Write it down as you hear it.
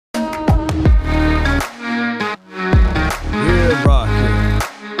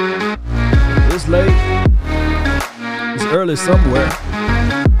early somewhere.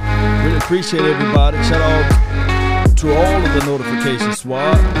 Really appreciate everybody. Shout out to all of the notification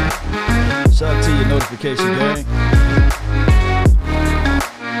squad. Shout out to your notification gang.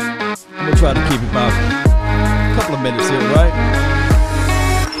 I'm going to try to keep it about a couple of minutes here, right?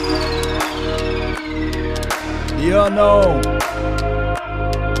 The unknown.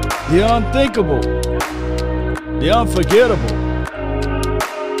 The unthinkable. The unforgettable.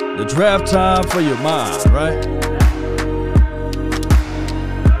 The draft time for your mind, right?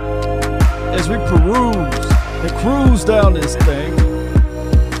 As we peruse and cruise down this thing,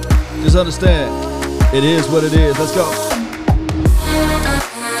 just understand, it is what it is. Let's go.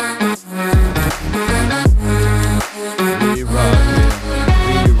 Be rockin',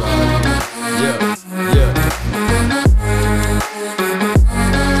 be rockin', yeah, yeah.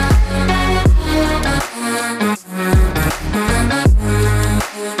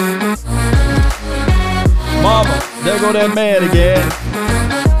 Mama, there go that man again.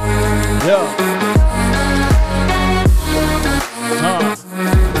 Yeah.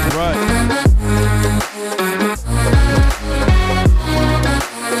 Right.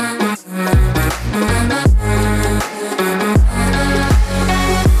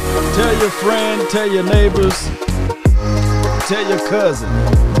 Tell your friend, tell your neighbors, tell your cousin.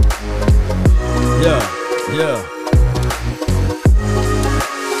 Yeah, yeah.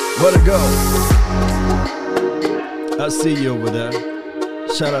 Where to go? I see you over there.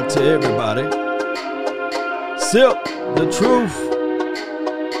 Shout out to everybody. Silk, the truth.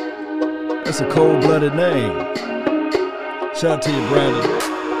 That's a cold-blooded name. Shout out to you, Brandon.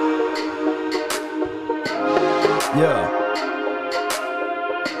 Yeah.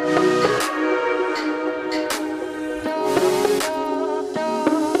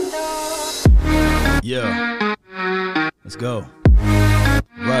 Yeah. Let's go.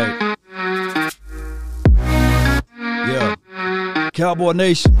 Right. Yeah. Cowboy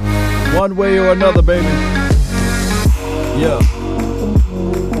Nation. One way or another, baby. Yeah.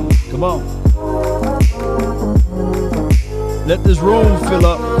 Come on. Let this room fill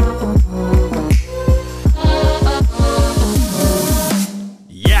up.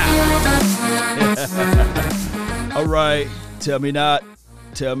 Yeah. All right. Tell me not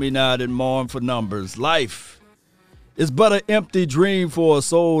and mourn for numbers. Life is but an empty dream, for a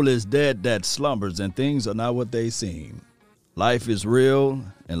soul is dead that slumbers, and things are not what they seem. Life is real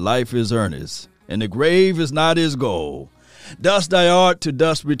and life is earnest, and the grave is not his goal. Dust thy art, to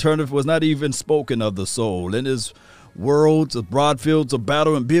dust returneth, was not even spoken of the soul. In his worlds of broad fields of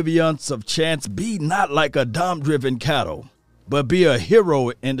battle and bivouacs of chance, be not like a dumb-driven cattle, but be a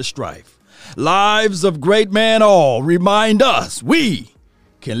hero in the strife. Lives of great men all remind us we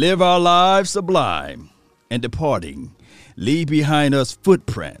can live our lives sublime, and departing, leave behind us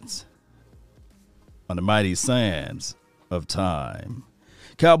footprints on the mighty sands of time.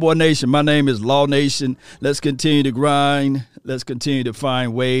 Cowboy Nation, my name is Law Nation. Let's continue to grind. Let's continue to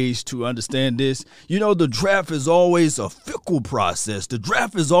find ways to understand this. You know, the draft is always a fickle process. The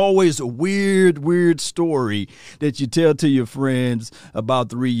draft is always a weird story that you tell to your friends about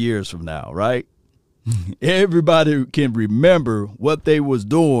 3 years from now, right? Everybody can remember what they was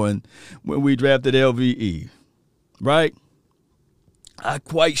doing when we drafted LVE, right? I'm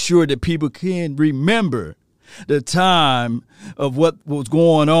quite sure that people can remember the time of what was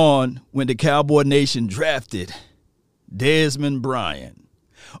going on when the Cowboy Nation drafted Desmond Bryant.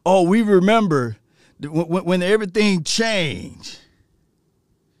 Oh, we remember when everything changed,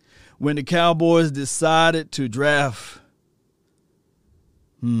 when the Cowboys decided to draft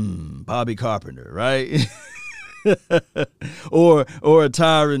Bobby Carpenter, right? or a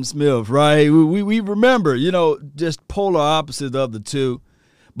Tyron Smith, right? We remember, you know, just polar opposite of the two,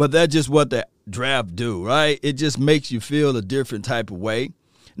 but that's just what the draft do, right? It just makes you feel a different type of way.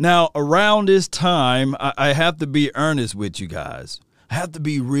 Now, around this time, I have to be earnest with you guys. I have to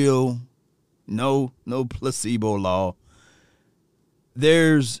be real. No placebo law.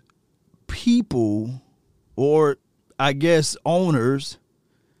 There's people, or I guess owners,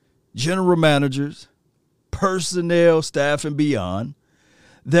 general managers, personnel, staff, and beyond,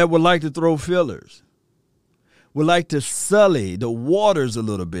 that would like to throw fillers, would like to sully the waters a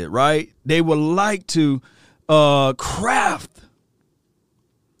little bit, right? They would like to craft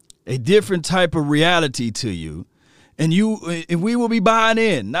a different type of reality to you. And we will be buying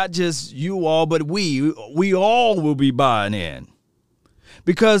in, not just you all, but we all will be buying in,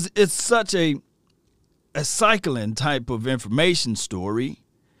 because it's such a cycling type of information story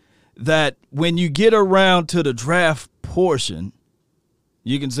that when you get around to the draft portion,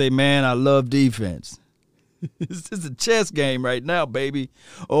 you can say, man, I love defense. It's a chess game right now, baby.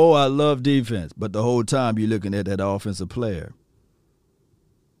 Oh, I love defense. But the whole time you're looking at that offensive player.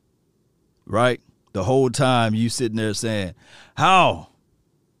 Right? The whole time you sitting there saying, how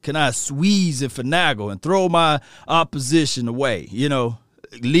can I squeeze and finagle and throw my opposition away?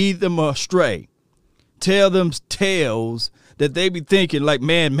 Lead them astray. Tell them tales that they be thinking like,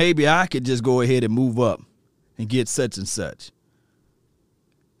 man, maybe I could just go ahead and move up and get such and such.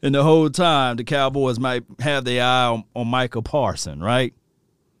 And the whole time, the Cowboys might have their eye on Michael Parsons, right?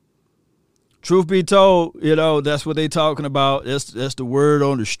 Truth be told, that's what they talking about. That's the word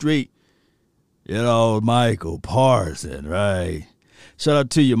on the street. Michael Parsons, right? Shout out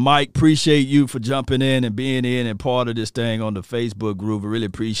to you, Mike. Appreciate you for jumping in and being in and part of this thing on the Facebook group. I really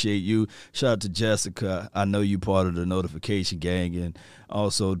appreciate you. Shout out to Jessica. I know you part of the notification gang. And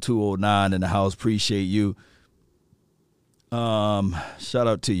also 209 in the house. Appreciate you. Shout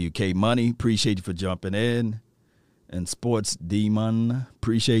out to you, K Money. Appreciate you for jumping in. And Sports Demon.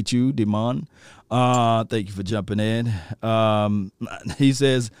 Appreciate you, Demon. Thank you for jumping in. He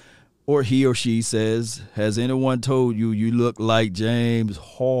says, or he or she says, has anyone told you you look like James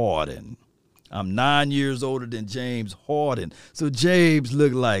Harden? I'm 9 years older than James Harden. So James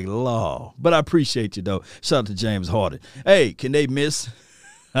look like law. But I appreciate you, though. Shout out to James Harden. Hey, can they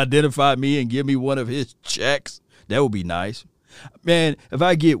identify me and give me one of his checks? That would be nice. Man, if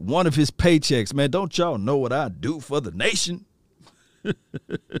I get one of his paychecks, man, don't y'all know what I do for the nation?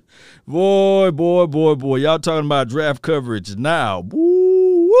 Boy. Y'all talking about draft coverage now.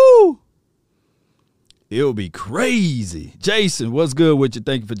 Woo. It'll be crazy. Jason, what's good with you?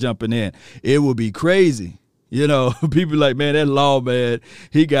 Thank you for jumping in. It will be crazy. People like, man, that law, man,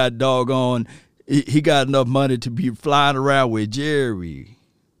 he got doggone, he got enough money to be flying around with Jerry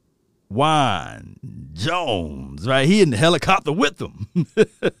Wine Jones, right? He in the helicopter with them.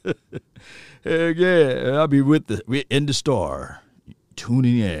 Heck yeah, I'll be in the store,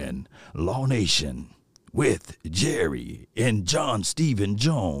 tuning in, Law Nation, with Jerry and John Stephen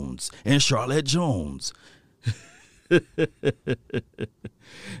Jones and Charlotte Jones.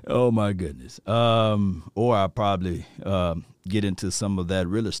 Oh my goodness. Or I'll probably get into some of that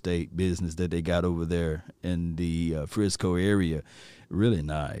real estate business that they got over there in the Frisco area. Really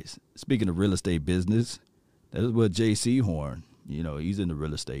nice. Speaking of real estate business, that's what J.C. Horn, he's in the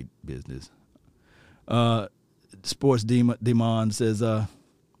real estate business. Sports Demon says,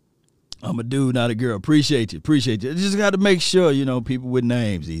 I'm a dude, not a girl. Appreciate you. Just got to make sure, people with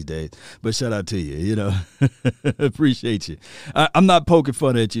names these days. But shout out to you, Appreciate you. I'm not poking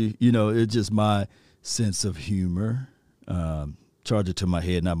fun at you. It's just my sense of humor. Charge it to my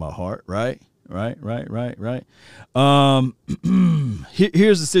head, not my heart, right? Right.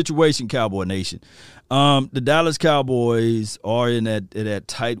 Here's the situation, Cowboy Nation. The Dallas Cowboys are in that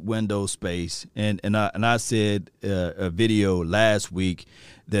tight window space, and I said a video last week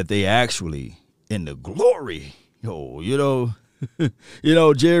that they actually in the glory.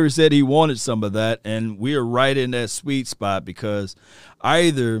 Jerry said he wanted some of that, and we are right in that sweet spot because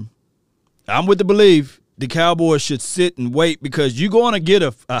either I'm with the belief the Cowboys should sit and wait because you're going to get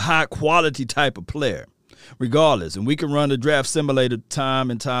a high-quality type of player regardless. And we can run the draft simulator time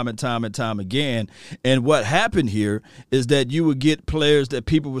and time again. And what happened here is that you would get players that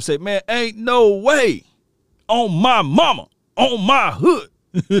people would say, man, ain't no way on my mama, on my hood.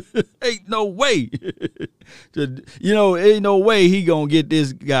 Ain't no way. Ain't no way he going to get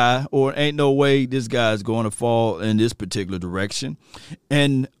this guy, or ain't no way this guy's going to fall in this particular direction.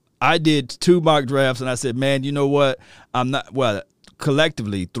 And I did 2 mock drafts, and I said, man, you know what?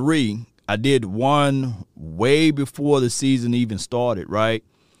 Collectively 3. I did one way before the season even started, right?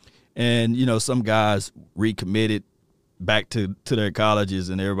 And, some guys recommitted back to their colleges,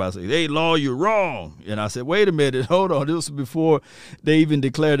 and everybody said, hey, Law, you're wrong. And I said, wait a minute, hold on. This was before they even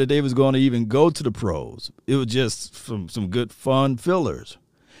declared that they was going to even go to the pros. It was just some good fun fillers.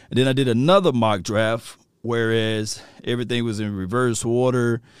 And then I did another mock draft, whereas everything was in reverse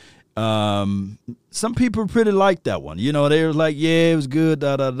order. Some people pretty liked that one. They were like, yeah, it was good,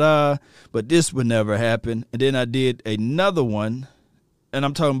 but this would never happen. And then I did another one, and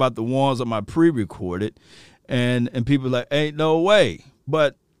I'm talking about the ones on my pre-recorded, and people like, ain't no way.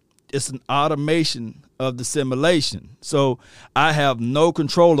 But it's an automation of the simulation. So I have no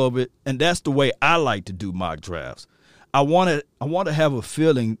control over it, and that's the way I like to do mock drafts. I want to have a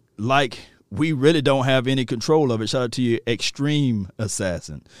feeling like we really don't have any control of it. Shout out to you, Extreme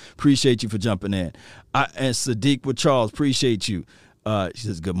Assassin. Appreciate you for jumping in. And Sadiq with Charles, appreciate you. She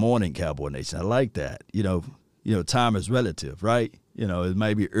says, good morning, Cowboy Nation. I like that. Time is relative, right? You know, it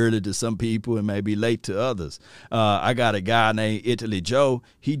may be early to some people, it may be late to others. I got a guy named Italy Joe.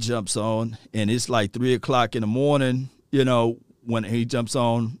 He jumps on, and it's like 3 o'clock in the morning, you know, when he jumps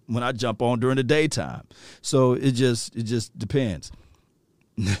on, when I jump on during the daytime. So it just depends.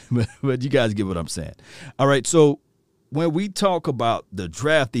 but you guys get what I'm saying. All right, so when we talk about the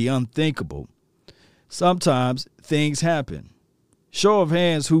draft, the unthinkable, sometimes things happen. Show of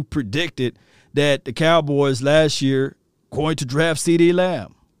hands who predicted that the Cowboys last year going to draft CeeDee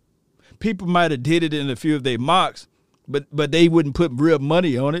Lamb. People might have did it in a few of their mocks, but they wouldn't put real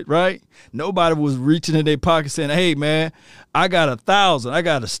money on it, right? Nobody was reaching in their pocket saying, hey, man, I got 1,000. I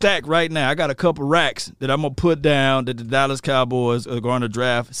got a stack right now. I got a couple racks that I'm going to put down that the Dallas Cowboys are going to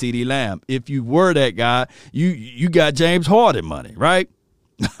draft CeeDee Lamb. If you were that guy, you got James Harden money, right?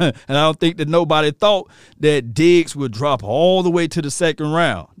 And I don't think that nobody thought that Diggs would drop all the way to the second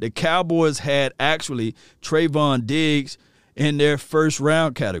round. The Cowboys had actually Trayvon Diggs in their first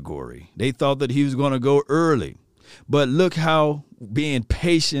round category. They thought that he was going to go early. But look how being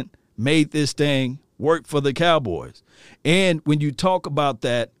patient made this thing work for the Cowboys. And when you talk about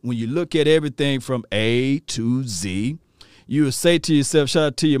that, when you look at everything from A to Z, you would say to yourself, shout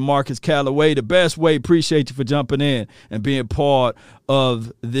out to you, Marcus Callaway, the best way, appreciate you for jumping in and being part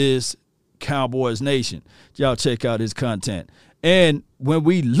of this Cowboys Nation. Y'all check out his content. And when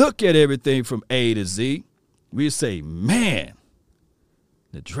we look at everything from A to Z, we say, man,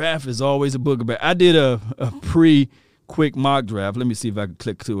 the draft is always a booger bear. I did a quick mock draft. Let me see if I can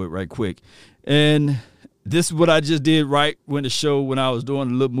click to it right quick. And this is what I just did right when I was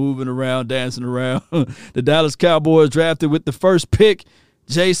doing a little moving around, dancing around. The Dallas Cowboys drafted with the first pick,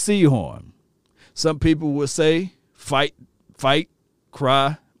 J.C. Horn. Some people would say fight,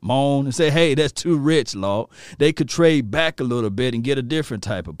 cry, moan, and say, hey, that's too rich, Law. They could trade back a little bit and get a different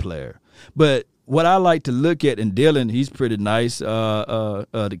type of player. But what I like to look at, and Dylan, he's pretty nice,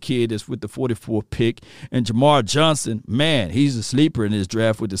 the kid that's with the 44th pick, and Jamar Johnson, man, he's a sleeper in this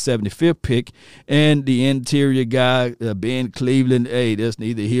draft with the 75th pick, and the interior guy, Ben Cleveland, hey, that's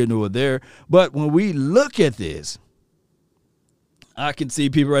neither here nor there. But when we look at this, I can see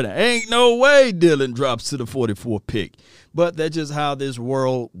people right now, ain't no way Dylan drops to the 44th pick. But that's just how this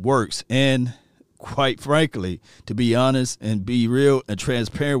world works. And quite frankly, to be honest and be real and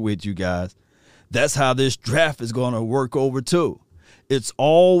transparent with you guys, that's how this draft is going to work over too. It's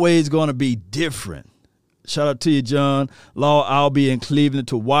always going to be different. Shout out to you, John. Law, I'll be in Cleveland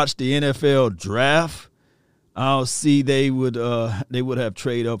to watch the NFL draft. I'll see they would have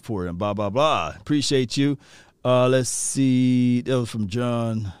trade up for him, blah, blah, blah. Appreciate you. Let's see. That was from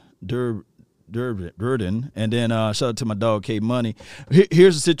John Durden. And then shout out to my dog, K Money.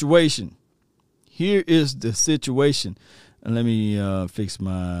 Here's the situation. Here is the situation. And let me fix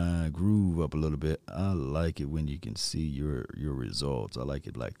my groove up a little bit. I like it when you can see your results. I like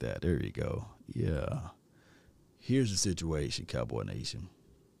it like that. There you go. Yeah. Here's the situation, Cowboy Nation.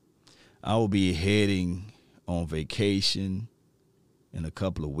 I will be heading on vacation in a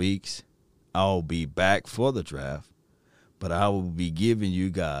couple of weeks. I'll be back for the draft, but I will be giving you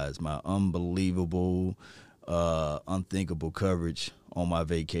guys my unbelievable, unthinkable coverage on my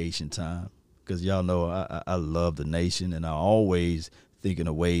vacation time. Because y'all know I love the nation, and I always thinking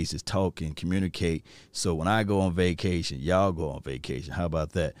of ways to talk and communicate. So when I go on vacation, y'all go on vacation. How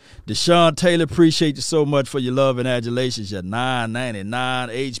about that? Deshaun Taylor, appreciate you so much for your love and adulations. Your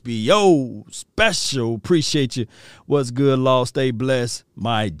 $9.99 HBO special. Appreciate you. What's good, Law? Stay blessed,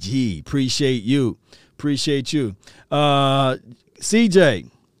 my G. Appreciate you. CJ.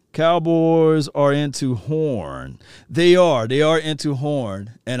 Cowboys are into Horn. They are into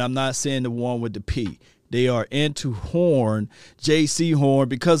Horn, and I'm not saying the one with the P. They are into Horn, J.C. Horn,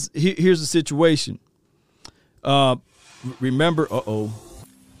 because here's the situation. Remember,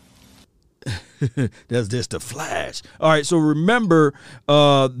 that's just a flash. All right, so remember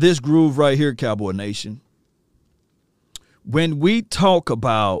this groove right here, Cowboy Nation. When we talk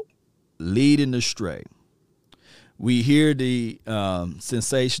about leading astray, we hear the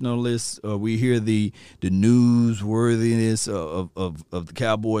sensationalists, or we hear the newsworthiness of the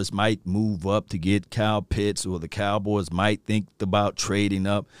Cowboys might move up to get Kyle Pitts, or the Cowboys might think about trading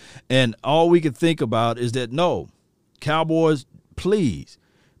up. And all we can think about is that, no, Cowboys, please,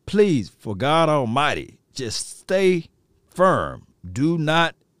 for God Almighty, just stay firm. Do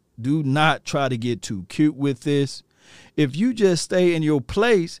not try to get too cute with this. If you just stay in your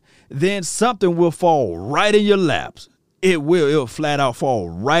place, then something will fall right in your laps. It'll flat out fall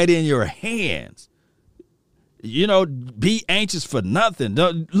right in your hands. You know, be anxious for nothing.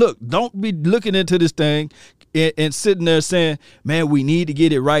 Don't be looking into this thing and sitting there saying, man, we need to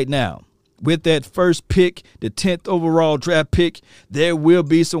get it right now. with that first pick, the 10th overall draft pick, there will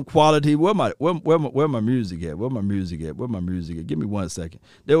be some quality. Where my music at? Where my music at? Give me 1 second.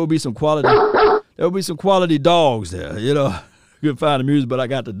 There will be some quality. There will be some quality dogs there. You know, couldn't find the music, but I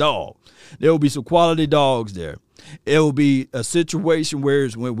got the dog. There will be some quality dogs there. It will be a situation where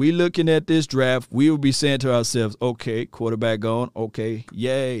when we looking at this draft, we will be saying to ourselves, okay, quarterback gone. Okay,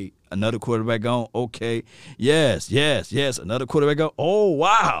 yay. Another quarterback gone. Okay, yes. Another quarterback gone. Oh,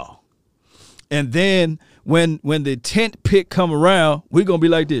 wow. And then when the 10th pick come around, we're going to be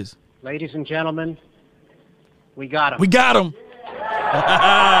like this. Ladies and gentlemen, we got him. We got him.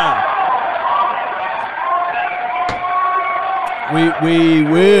 We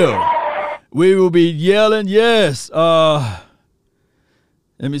will. We will be yelling, yes. Let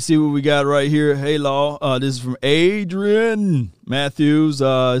me see what we got right here. Hey, Law. This is from Adrian Matthews.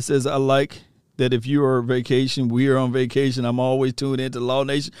 It says, I like that if you are on vacation, we are on vacation. I'm always tuned into Law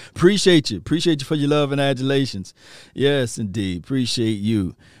Nation. Appreciate you. Appreciate you for your love and adulations. Yes, indeed. Appreciate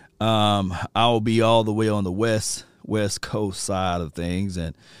you. I'll be all the way on the West Coast side of things,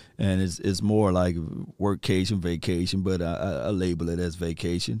 and it's more like workcation, vacation, but I label it as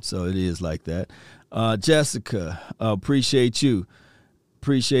vacation, so it is like that. Jessica, appreciate you.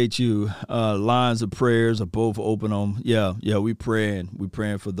 Lines of prayers are both open on. Yeah. We praying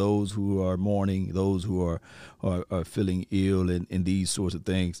for those who are mourning, those who are feeling ill, and these sorts of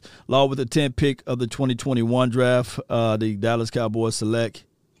things. Law, with the 10th pick of the 2021 draft, the Dallas Cowboys select.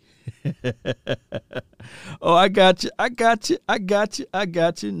 Oh, I got you.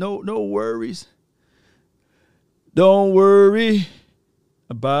 No worries. Don't worry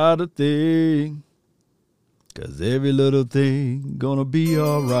about a thing, 'cause every little thing gonna be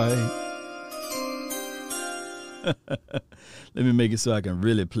all right. Let me make it so I can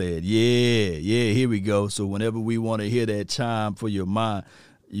really play it. Yeah, here we go. So whenever we want to hear that chime for your mind,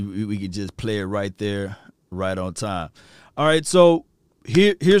 we can just play it right there, right on time. All right, so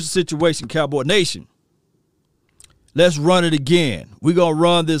here's the situation, Cowboy Nation. Let's run it again. We're going to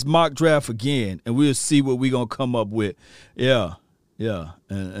run this mock draft again, and we'll see what we're going to come up with. Yeah.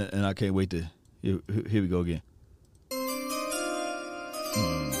 And I can't wait to – here we go again.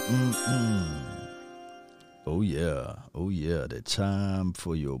 Oh, yeah. The chime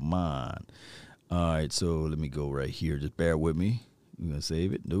for your mind. All right, so let me go right here. Just bear with me. We're going to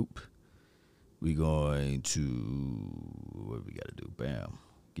save it. Nope. We're going to – what do we got to do? Bam.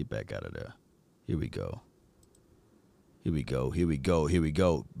 Get back out of there. Here we go.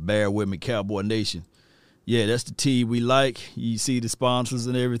 Bear with me, Cowboy Nation. Yeah, that's the tea we like. You see the sponsors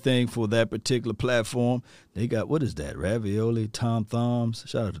and everything for that particular platform. They got, what is that? Ravioli, Tom Thumbs.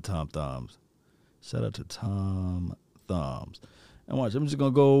 Shout out to Tom Thumbs. And watch, I'm just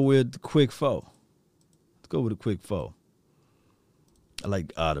going to go with the Quick Four. Let's go with the Quick Four. I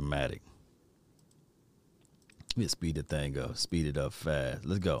like automatic. Let me speed the thing up. Speed it up fast.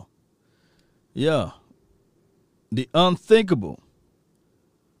 Let's go. Yeah. The Unthinkable.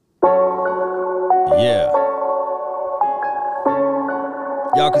 Yeah.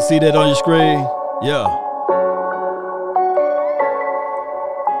 Y'all can see that on your screen? Yeah.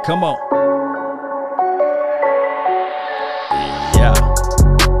 Come on. Yeah.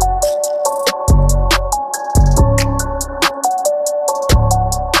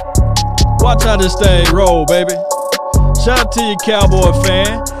 Watch how this thing roll, baby. Shout out to you, Cowboy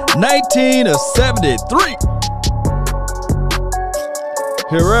fan. 1973.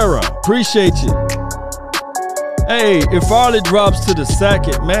 Herrera, appreciate you. Hey, if Farley drops to the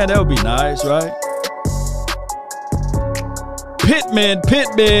second, man, that would be nice, right?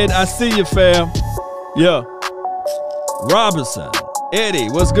 Pittman, I see you, fam. Yeah. Robinson, Eddie,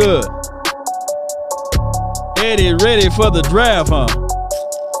 what's good? Eddie, ready for the draft, huh?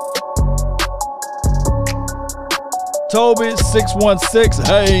 Toby, 616,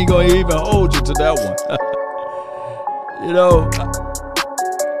 I ain't gonna even hold you to that one. You know,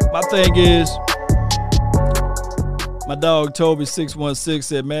 my thing is, my dog Toby 616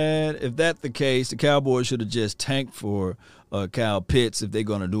 said, man, if that's the case, the Cowboys should have just tanked for Kyle Pitts if they're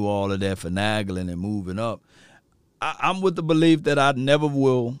going to do all of that finagling and moving up. I'm with the belief that I never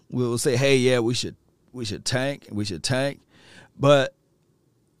will say, hey, yeah, we should tank. But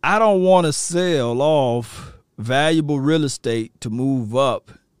I don't want to sell off valuable real estate to move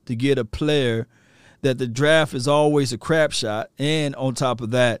up to get a player that the draft is always a crap shot. And on top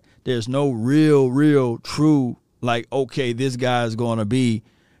of that, there's no real true, like, okay, this guy is going to be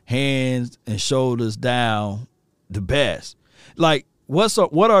hands and shoulders down the best. Like, what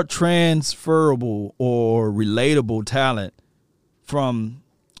are transferable or relatable talent from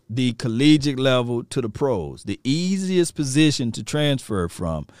the collegiate level to the pros. The easiest position to transfer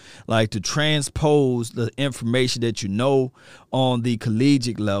from, like to transpose the information that you know on the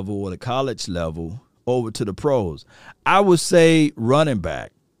collegiate level or the college level over to the pros. I would say running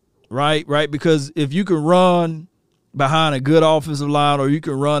back, right? Because if you can run behind a good offensive line or you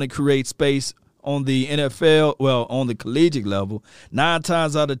can run and create space on the NFL, well, on the collegiate level, 9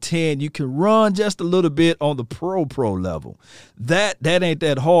 times out of 10, you can run just a little bit on the pro level. That ain't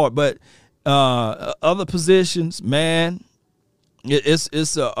that hard. But other positions, man,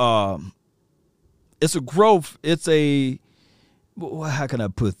 it's a growth. It's a, how can I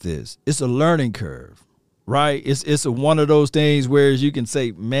put this? It's a learning curve, right? It's one of those things where you can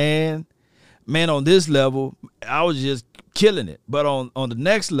say, man, on this level, I was just killing it. But on the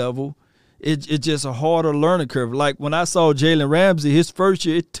next level, it's just a harder learning curve. Like when I saw Jalen Ramsey, his first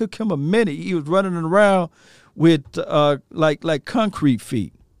year, it took him a minute. He was running around with like concrete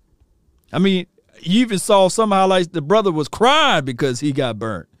feet. I mean, you even saw some highlights. The brother was crying because he got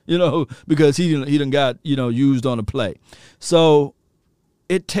burnt, because he done got, used on the play. So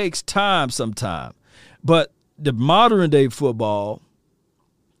it takes time sometimes. But the modern day football,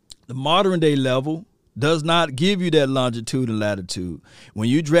 the modern day level, does not give you that longitude and latitude. When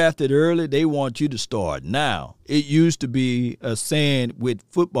you drafted early, they want you to start now. It used to be a saying with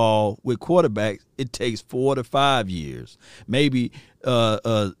football, with quarterbacks, it takes 4 to 5 years. Maybe at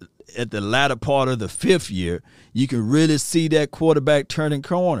the latter part of the 5th year, you can really see that quarterback turning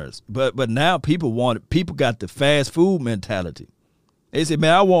corners. But now people got the fast food mentality. They say,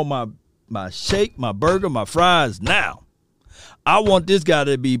 man, I want my shake, my burger, my fries now. I want this guy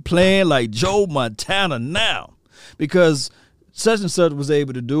to be playing like Joe Montana now because such and such was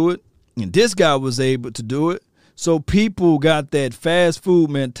able to do it, and this guy was able to do it. So people got that fast food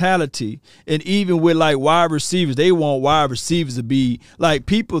mentality, and even with like wide receivers, they want wide receivers to be like,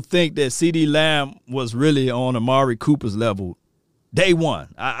 people think that CeeDee Lamb was really on Amari Cooper's level day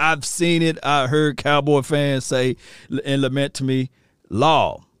one. I've seen it. I heard Cowboy fans say and lament to me,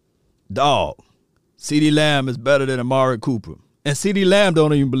 dog, CeeDee Lamb is better than Amari Cooper. And CeeDee Lamb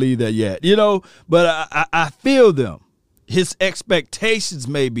don't even believe that yet, but I feel them. His expectations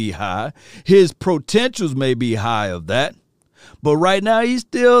may be high. His potentials may be high of that. But right now he's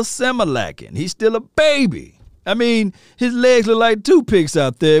still semi-lacking. He's still a baby. I mean, his legs look like toothpicks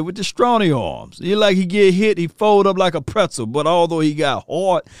out there with the scrawny arms. He get hit, he fold up like a pretzel. But although he got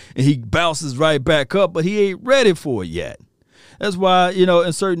hard and he bounces right back up, but he ain't ready for it yet. That's why,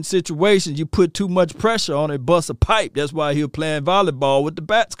 in certain situations, you put too much pressure on it, bust a pipe. That's why he was playing volleyball with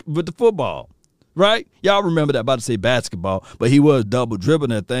the football, right? Y'all remember that, about to say basketball, but he was double dribbling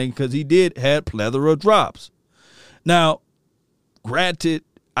that thing because he had plethora of drops. Now, granted,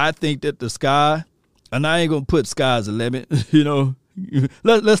 I think that the sky, and I ain't going to put sky's the limit,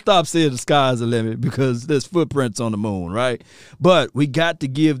 Let's stop saying the sky's the limit because there's footprints on the moon, right? But we got to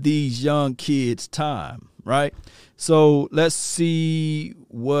give these young kids time, right? So let's see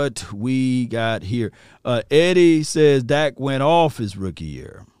what we got here. Eddie says Dak went off his rookie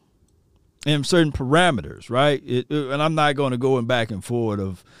year in certain parameters, right? And I'm not going to go back and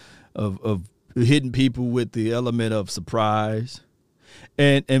forth of hitting people with the element of surprise.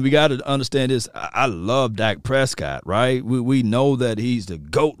 And we got to understand this. I love Dak Prescott, right? We know that he's the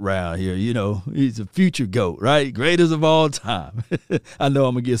GOAT round here. He's a future GOAT, right? Greatest of all time. I know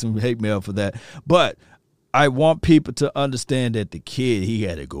I'm going to get some hate mail for that. But I want people to understand that the kid, he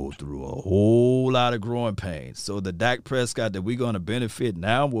had to go through a whole lot of growing pains. So the Dak Prescott that we're going to benefit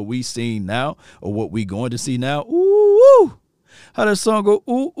now, what we seen now, or what we going to see now, ooh, how that song go,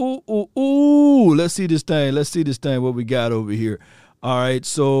 ooh, ooh, ooh, ooh. Let's see this thing, what we got over here. All right,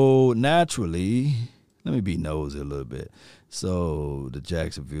 so naturally, let me be nosy a little bit. So the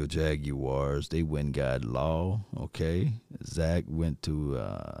Jacksonville Jaguars, they went and got Law, okay. Zach went to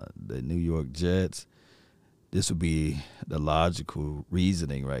the New York Jets. This would be the logical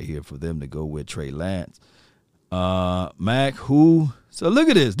reasoning right here for them to go with Trey Lance. Mac, who? So look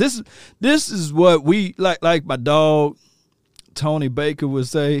at this. This is what we like my dog Tony Baker would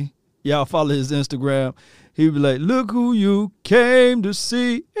say. Y'all follow his Instagram. He'd be like, look who you came to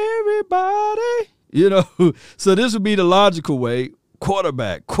see, everybody. So this would be the logical way.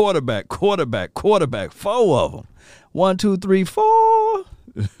 Quarterback. 4 of them. 1, 2, 3, 4.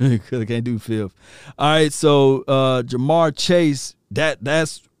 Because I can't do fifth. All right, so Jamar Chase,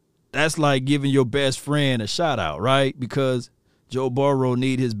 that's like giving your best friend a shout out, right? Because Joe Burrow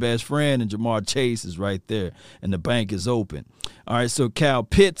need his best friend, and Jamar Chase is right there, and the bank is open. All right, so Kyle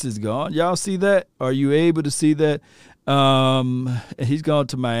Pitts is gone. Y'all see that? Are you able to see that? He's gone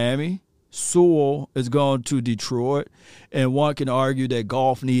to Miami. Sewell is going to Detroit, and one can argue that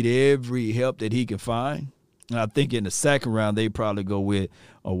Goff need every help that he can find. And I think in the second round, they probably go with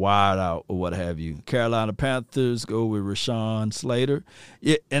a wideout or what have you. Carolina Panthers go with Rashawn Slater.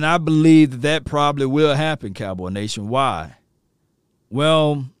 Yeah, and I believe that probably will happen, Cowboy Nation. Why?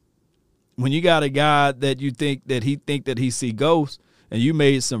 Well, when you got a guy that you think that he see ghosts, and you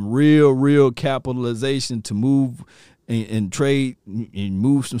made some real capitalization to move and trade and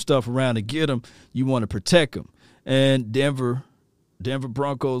move some stuff around to get him, you want to protect him. And Denver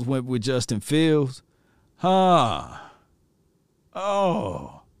Broncos went with Justin Fields. Oh.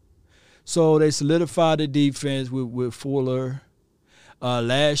 So they solidified the defense with Fuller.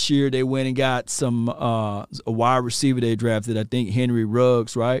 Last year they went and got some a wide receiver they drafted, I think Henry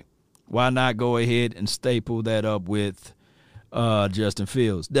Ruggs, right? Why not go ahead and staple that up with Justin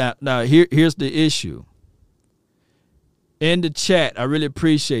Fields? Now here's the issue. In the chat, I really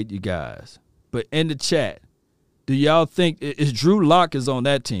appreciate you guys, but in the chat, do y'all think is Drew Lock is on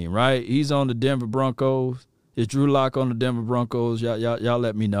that team, right? He's on the Denver Broncos. Is Drew Lock on the Denver Broncos? Y'all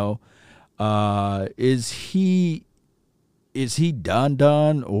let me know. Is he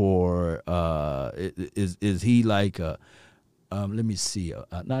done or is he like a let me see.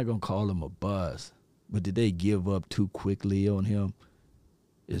 I'm not gonna call him a bust, but did they give up too quickly on him?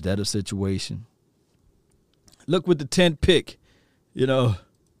 Is that a situation? Look with the 10th pick, the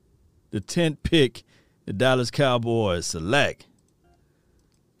 10th pick, the Dallas Cowboys select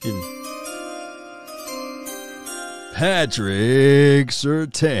Patrick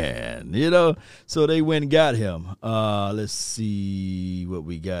Surtain, so they went and got him. Let's see what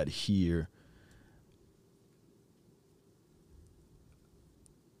we got here.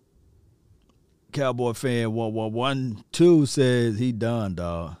 Cowboy fan 1112 says he done,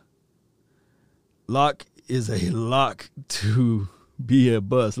 dog. Lock is a lock to be a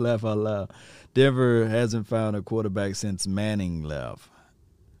bust. Laugh out loud. Denver hasn't found a quarterback since Manning left.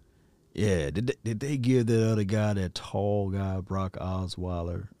 Yeah, did they give that other guy, that tall guy, Brock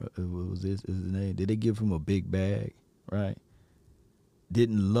Osweiler, what was his name? Did they give him a big bag? Right?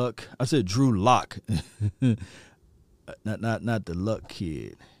 Didn't Luck? I said Drew Lock, not the Luck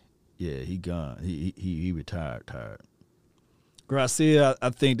kid. Yeah, he gone. He retired. Gracia, I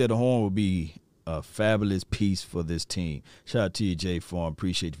think that the horn will be a fabulous piece for this team. Shout out to you, Jay Farm.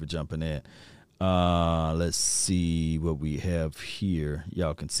 Appreciate you for jumping in. Let's see what we have here.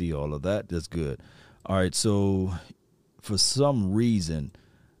 Y'all can see all of that. That's good. All right, so for some reason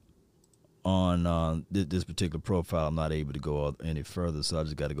on this particular profile, I'm not able to go any further, so I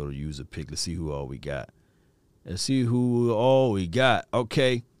just got to go to user pick. Let's see who all we got.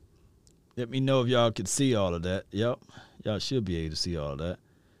 Okay. Let me know if y'all can see all of that. Yep, y'all should be able to see all of that.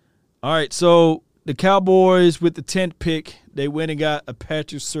 All right, so the Cowboys with the 10th pick, they went and got a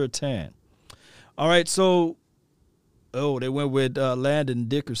Patrick Surtain. All right, so they went with Landon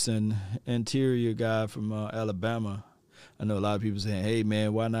Dickerson, interior guy from Alabama. I know a lot of people saying, hey,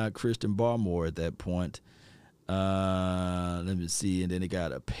 man, why not Christian Barmore at that point? Let me see. And then they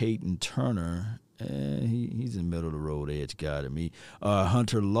got a Peyton Turner. He's in the middle of the road edge guy to me.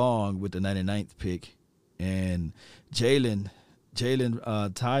 Hunter Long with the 99th pick. And Jalen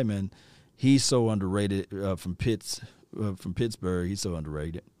Tyman, he's so underrated from Pittsburgh. He's so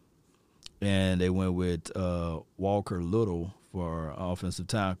underrated. And they went with Walker Little for offensive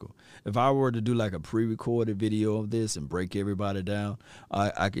tackle. If I were to do like a pre-recorded video of this and break everybody down,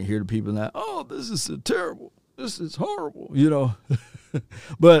 I can hear the people now, oh, this is terrible. This is horrible,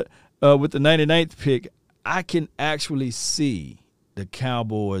 But with the 99th pick, I can actually see the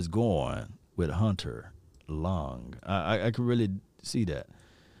Cowboys going with Hunter Long. I can really see that.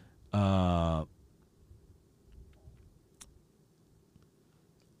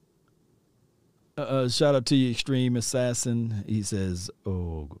 Shout out to you, Extreme Assassin. He says,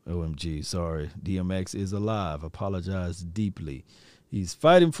 oh, OMG, sorry. DMX is alive. Apologize deeply. He's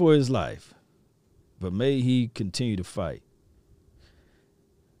fighting for his life. But may he continue to fight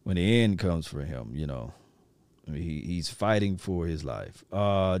when the end comes for him, he's fighting for his life.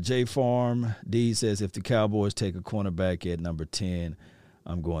 J Farm D says, if the Cowboys take a cornerback at number 10,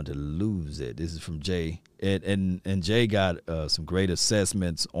 I'm going to lose it. This is from Jay. And Jay got some great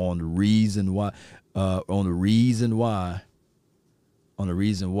assessments on the reason why they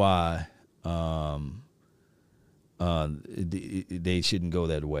shouldn't go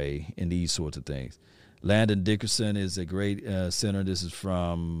that way and these sorts of things. Landon Dickerson is a great center. This is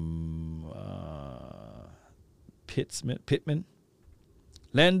from Pittman.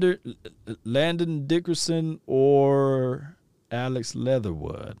 Landon Dickerson or Alex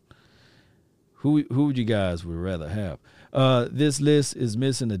Leatherwood. Who would you guys would rather have? This list is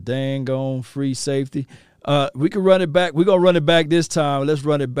missing a dang on free safety. We can run it back. We're gonna run it back this time. Let's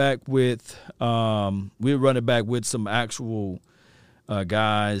run it back with we'll run it back with some actual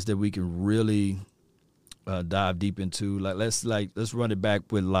guys that we can really dive deep into. Let's run it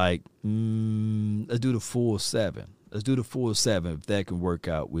back with let's do the full 7. Let's do the full 7 if that can work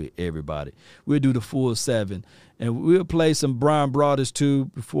out with everybody. We'll do the full 7, and we'll play some Brian Broaders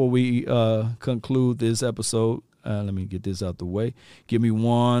too before we conclude this episode. Let me get this out the way. Give me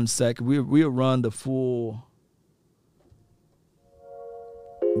 1 second. We'll run the full.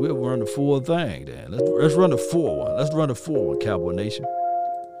 We'll run the full thing then. Let's run the full one. Let's run the full one, Cowboy Nation.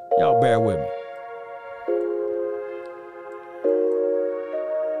 Y'all bear with me.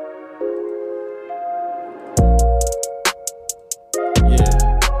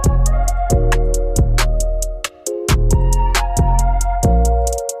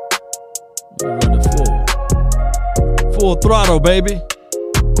 Full throttle, baby.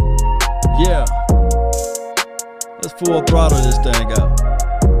 Yeah. Let's full throttle this thing out.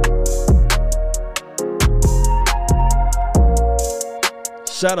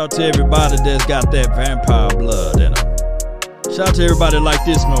 Shout out to everybody that's got that vampire blood in them. Shout out to everybody like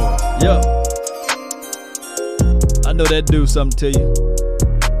this noise. Yeah. I know that do something to you.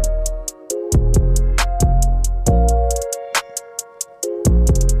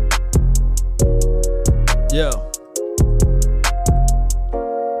 Yeah.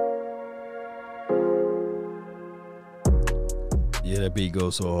 Yeah, that beat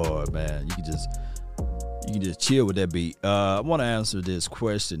goes so hard, man. You can just chill with that beat. I want to answer this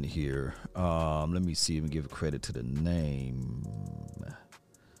question here. Let me see if I give credit to the name.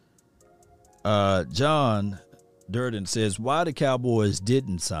 John Durden says, why the Cowboys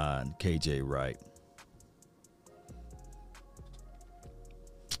didn't sign KJ Wright?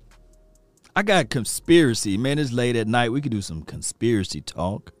 I got conspiracy. Man, it's late at night. We could do some conspiracy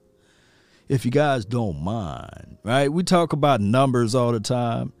talk. If you guys don't mind, right? We talk about numbers all the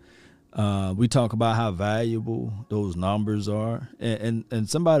time. We talk about how valuable those numbers are. And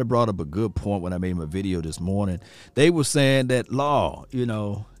somebody brought up a good point when I made my video this morning. They were saying that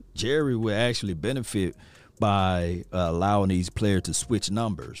Jerry would actually benefit by allowing these players to switch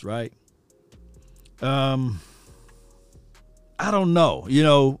numbers, right? I don't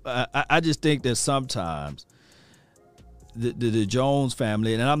know. I just think that sometimes the Jones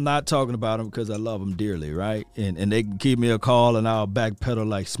family, and I'm not talking about them because I love them dearly, right? And they can give me a call and I'll backpedal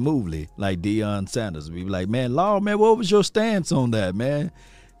like smoothly, like Deion Sanders. We be like, man, Lord, man, what was your stance on that, man?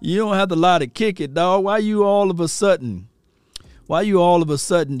 You don't have to lie to kick it, dog. Why you all of a sudden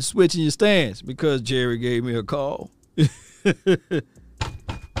switching your stance? Because Jerry gave me a call.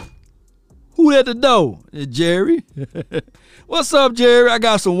 Who at the door? Jerry. What's up, Jerry? I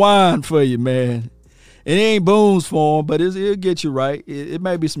got some wine for you, man. It ain't Boone's for him, but it'll get you right. It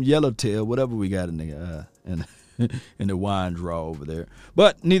may be some yellowtail, whatever we got in the in the wine drawer over there.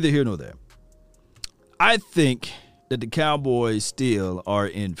 But neither here nor there. I think that the Cowboys still are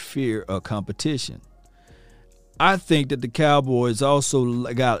in fear of competition. I think that the Cowboys also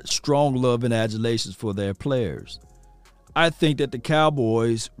got strong love and adulations for their players. I think that the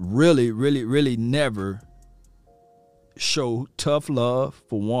Cowboys really, really, really never show tough love,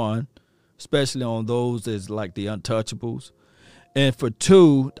 for one, especially on those that's like the untouchables. And for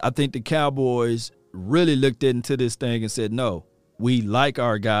two, I think the Cowboys really looked into this thing and said, no, we like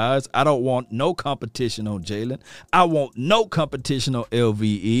our guys. I don't want no competition on Jalen. I want no competition on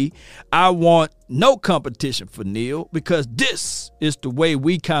LVE. I want no competition for Neil, because this is the way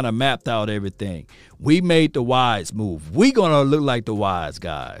we kind of mapped out everything. We made the wise move. We're going to look like the wise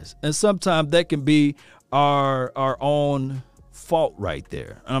guys. And sometimes that can be our own fault right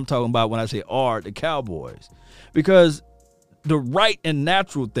there. And I'm talking about when I say the Cowboys. Because the right and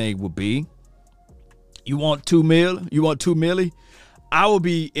natural thing would be, you want $2 million? You want $2 million? I will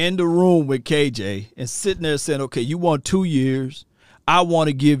be in the room with KJ and sitting there saying, okay, you want 2 years. I want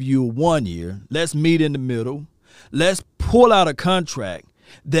to give you 1 year. Let's meet in the middle. Let's pull out a contract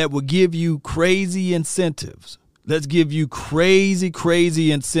that will give you crazy incentives. Let's give you crazy,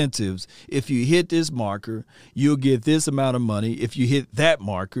 crazy incentives. If you hit this marker, you'll get this amount of money. If you hit that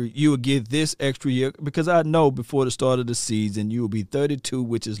marker, you'll get this extra year. Because I know before the start of the season, you will be 32,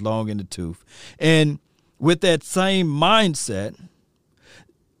 which is long in the tooth. And with that same mindset,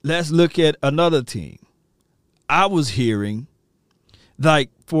 let's look at another team. I was hearing, like,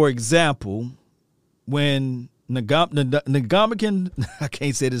 for example, when Nagamakan, I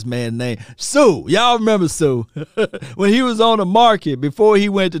can't say this man's name, Sue, y'all remember Sue, when he was on the market before he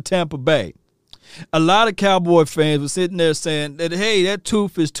went to Tampa Bay, A lot of Cowboy fans were sitting there saying that, hey, that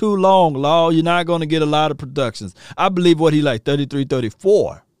tooth is too long, Law. You're not going to get a lot of productions. I believe what he like, 33,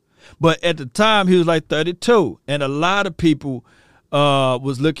 34. But at the time, he was like 32. And a lot of people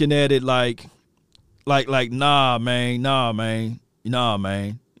was looking at it like, nah, man.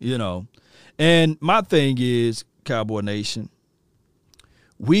 You know. And my thing is, Cowboy Nation,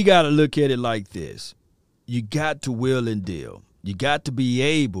 we got to look at it like this. You got to will and deal. You got to be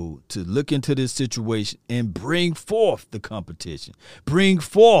able to look into this situation and bring forth the competition. Bring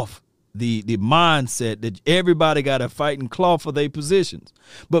forth the mindset that everybody got to fight and claw for their positions.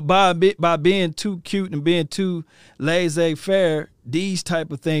 But by being too cute and being too laissez-faire, these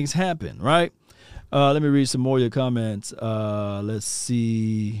type of things happen, right? Let me read some more of your comments. Let's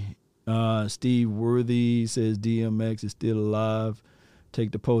see. Steve Worthy says DMX is still alive.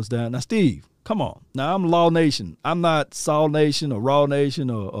 Take the post down. Now, Steve, come on. Now, I'm Law Nation. I'm not Saul Nation or Raw Nation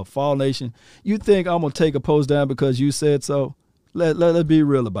or Fall Nation. You think I'm going to take a post down because you said so? Let's be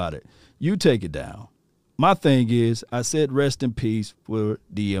real about it. You take it down. My thing is, I said rest in peace for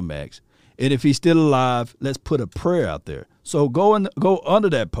DMX. And if he's still alive, let's put a prayer out there. So go under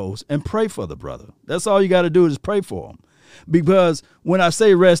that post and pray for the brother. That's all you got to do is pray for him. Because when I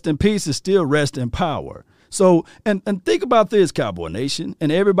say rest in peace, it's still rest in power. So, and think about this, Cowboy Nation, and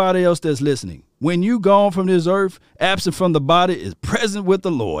everybody else that's listening. When you gone from this earth, absent from the body is present with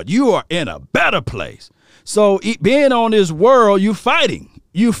the Lord. You are in a better place. So being on this world, you fighting.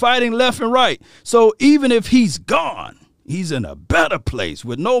 You fighting left and right. So even if he's gone, he's in a better place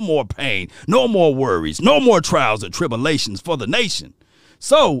with no more pain, no more worries, no more trials and tribulations for the nation.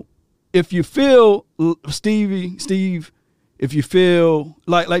 So if you feel, Steve, if you feel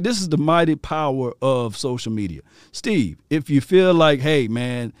like this is the mighty power of social media. Steve, if you feel like, hey,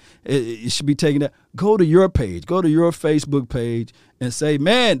 man, it should be taken down, go to your page, go to your Facebook page and say,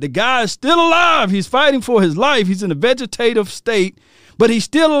 man, the guy is still alive. He's fighting for his life. He's in a vegetative state, but he's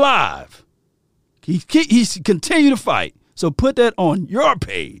still alive. He's continue to fight. So put that on your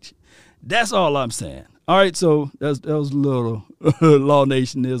page. That's all I'm saying. All right, so that was a little Law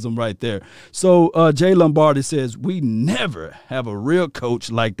Nationism right there. So Jay Lombardi says, we never have a real coach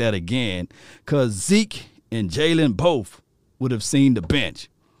like that again because Zeke and Jalen both would have seen the bench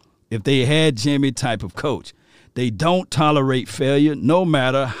if they had Jimmy type of coach. They don't tolerate failure no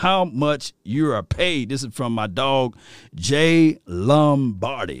matter how much you are paid. This is from my dog, Jay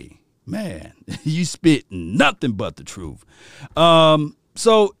Lombardi. Man, you spit nothing but the truth.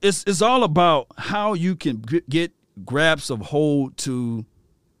 So it's all about how you can grab some hold to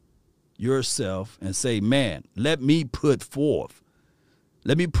yourself and say, man, let me put forth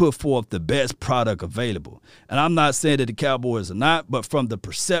the best product available. And I'm not saying that the Cowboys are not, but from the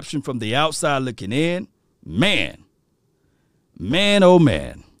perception from the outside looking in, man, oh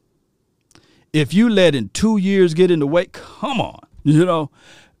man, if you let in 2 years get in the way, come on,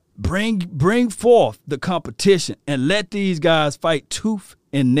 Bring forth the competition and let these guys fight tooth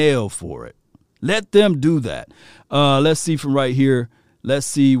and nail for it. Let them do that. Let's see from right here. Let's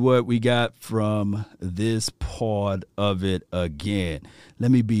see what we got from this part of it again. Let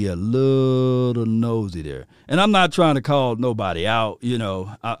me be a little nosy there. And I'm not trying to call nobody out.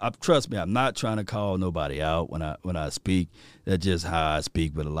 Trust me, I'm not trying to call nobody out when I speak. That's just how I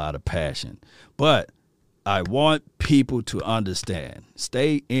speak with a lot of passion. But I want people to understand,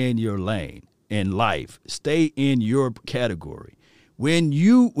 stay in your lane in life. Stay in your category. When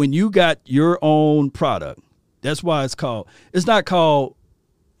you got your own product, that's why it's not called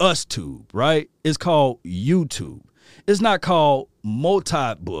UsTube, right? It's called YouTube. It's not called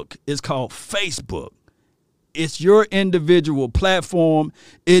Multi-Book. It's called Facebook. It's your individual platform.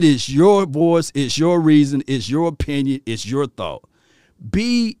 It is your voice. It's your reason. It's your opinion. It's your thought.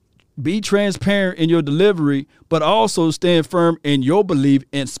 Be transparent in your delivery, but also stand firm in your belief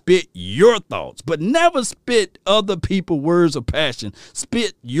and spit your thoughts. But never spit other people's words of passion.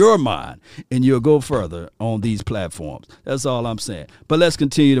 Spit your mind, and you'll go further on these platforms. That's all I'm saying. But let's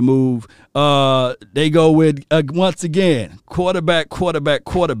continue to move. They go with, once again, quarterback.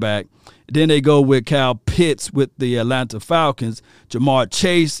 Then they go with Kyle Pitts with the Atlanta Falcons. Jamar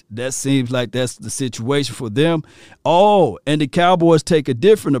Chase, that seems like that's the situation for them. Oh, and the Cowboys take a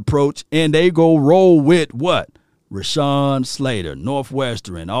different approach, and they go roll with what? Rashawn Slater,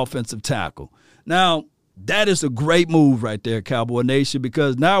 Northwestern, offensive tackle. Now, that is a great move right there, Cowboy Nation,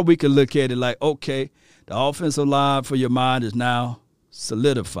 because now we can look at it like, okay, the offensive line for your mind is now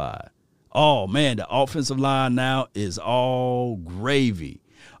solidified. Oh, man, the offensive line now is all gravy.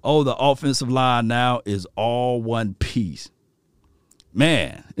 Oh, the offensive line now is all one piece.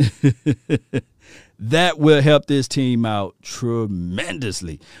 Man, that will help this team out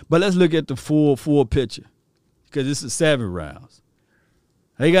tremendously. But let's look at the full picture because this is 7 rounds.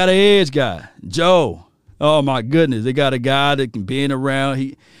 They got an edge guy, Joe. Oh, my goodness. They got a guy that can be in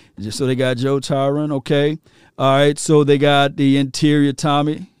around. So they got Joe Tyron, okay. All right, so they got the interior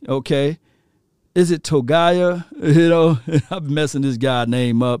Tommy, okay. Is it Togaya? I'm messing this guy's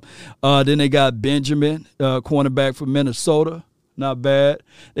name up. Then they got Benjamin, cornerback from Minnesota. Not bad.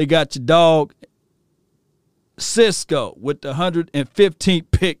 They got your dog, Cisco, with the 115th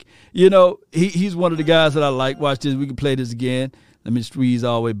pick. He's one of the guys that I like. Watch this. We can play this again. Let me squeeze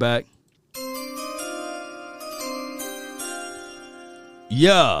all the way back.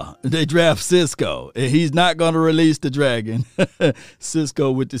 Yeah, they draft Cisco, and he's not going to release the dragon.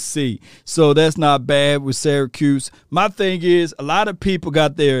 Cisco with the C. So that's not bad with Syracuse. My thing is, a lot of people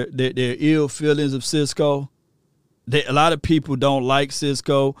got their ill feelings of Cisco. A lot of people don't like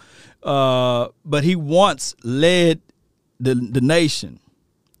Cisco, but he once led the nation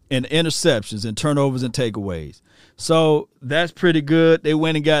in interceptions and turnovers and takeaways. So that's pretty good. They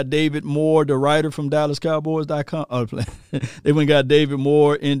went and got David Moore, the writer from DallasCowboys.com. They went and got David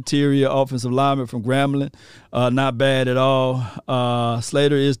Moore, interior offensive lineman from Grambling. Not bad at all.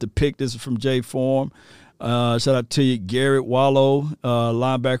 Slater is the pick. This is from Jay Form. Shout out to you, Garrett Wallow,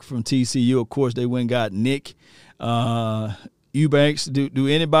 linebacker from TCU. Of course, they went and got Nick Eubanks. Do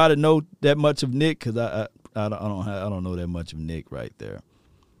anybody know that much of Nick? Because I don't know that much of Nick right there.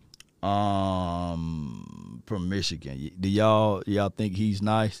 From Michigan. Do y'all think he's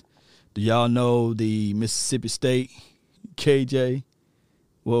nice? Do y'all know the Mississippi State KJ?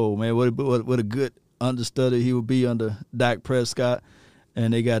 Whoa, man, what a good understudy he would be under Dak Prescott.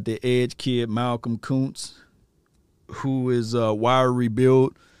 And they got the edge kid Malcolm Kuntz, who is a wiry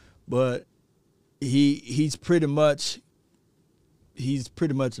build, but he's pretty much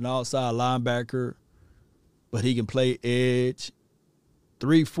an outside linebacker, but he can play edge.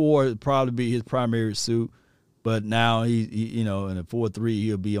 3-4 would probably be his primary suit, but now he in a 4-3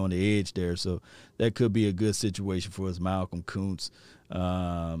 he'll be on the edge there, so that could be a good situation for us. Malcolm Kuntz.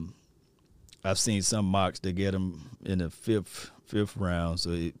 I've seen some mocks that get him in the fifth round,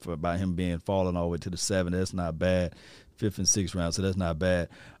 so by him falling all the way to the 7th, that's not bad. 5th and 6th round, so that's not bad.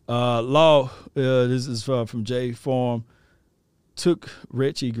 Law, this is from J Farm. Took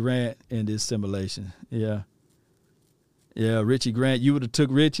Richie Grant in this simulation. Yeah, Richie Grant. You would have took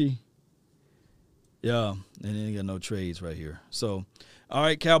Richie. Yeah, and then you got no trades right here. So, all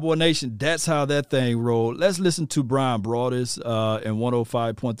right, Cowboy Nation, that's how that thing rolled. Let's listen to Brian Broadus and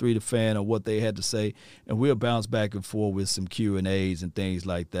 105.3 The Fan on what they had to say, and we'll bounce back and forth with some Q&As and things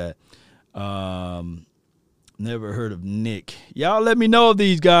like that. Never heard of Nick. Y'all let me know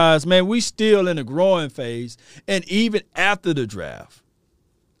these guys, man. We still in a growing phase, and even after the draft.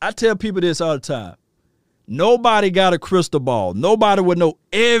 I tell people this all the time. Nobody got a crystal ball. Nobody would know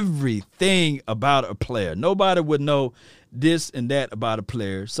everything about a player. Nobody would know this and that about a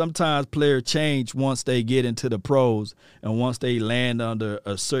player. Sometimes players change once they get into the pros and once they land under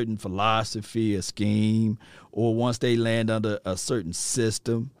a certain philosophy, a scheme, or once they land under a certain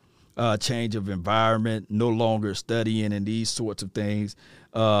system, change of environment, no longer studying and these sorts of things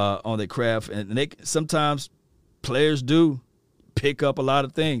on their craft. And sometimes players do pick up a lot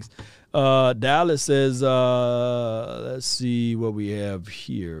of things. Dallas says, let's see what we have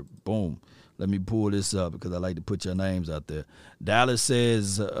here. Boom. Let me pull this up because I like to put your names out there. Dallas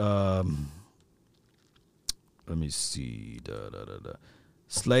says, let me see.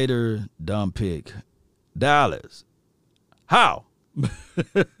 Slater, dumb pick. Dallas. How?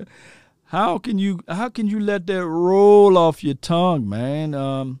 How can you let that roll off your tongue,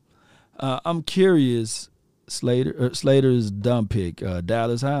 man? I'm curious. Slater's dumb pick.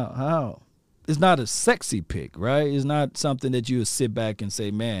 Dallas, how? It's not a sexy pick, right? It's not something that you would sit back and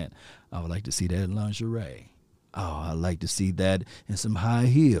say, man, I would like to see that in lingerie. Oh, I'd like to see that in some high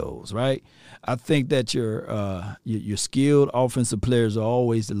heels, right? I think that your skilled offensive players are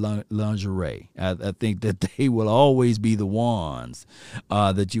always the lingerie. I think that they will always be the ones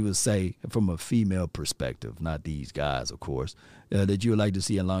that you would say from a female perspective, not these guys, of course, that you would like to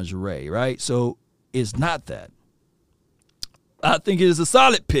see in lingerie, right? So it's not that. I think it is a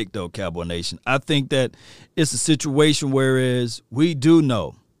solid pick, though, Cowboy Nation. I think that it's a situation whereas we do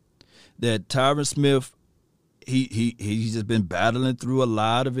know that Tyron Smith, he's just been battling through a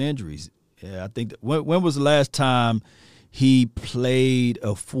lot of injuries. Yeah, I think that when was the last time he played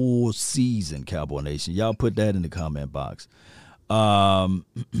a full season, Cowboy Nation? Y'all put that in the comment box.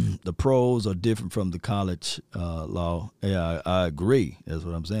 The pros are different from the college law. Yeah, I agree. That's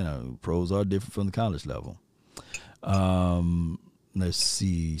what I'm saying. Pros are different from the college level. Let's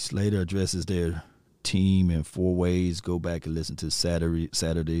see. Slater addresses their team in 4 ways. Go back and listen to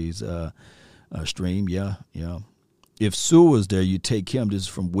Saturday's stream. Yeah. If Sewell's there, you take him. This is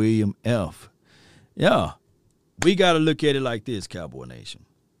from William F. Yeah. We got to look at it like this, Cowboy Nation.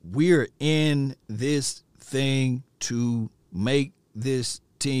 We're in this thing to make this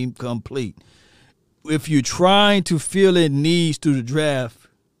team complete. If you're trying to fill in needs through the draft,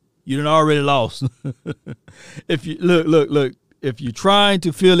 you done already lost. If you look, if you're trying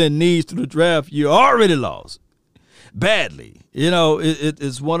to fill in needs through the draft, you already lost badly.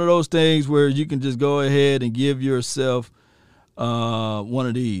 It's one of those things where you can just go ahead and give yourself one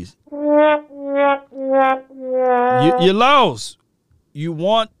of these. You lost. You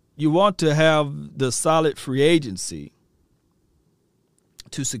want to have the solid free agency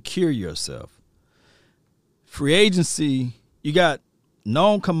to secure yourself. Free agency, you got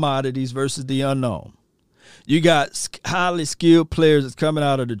known commodities versus the unknown. You got highly skilled players that's coming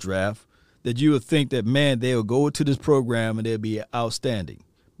out of the draft that you would think that, man, they'll go into this program and they'll be outstanding.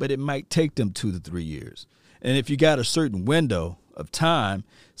 But it might take them 2 to 3 years. And if you got a certain window of time,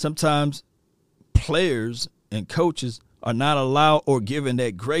 sometimes players and coaches are not allowed or given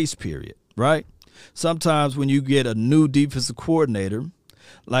that grace period, right? Sometimes when you get a new defensive coordinator,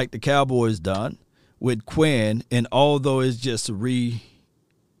 like the Cowboys done with Quinn, and although it's just a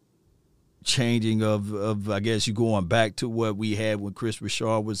changing of I guess you going back to what we had when Chris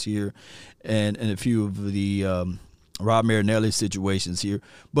Richard was here and a few of the Rob Marinelli situations here,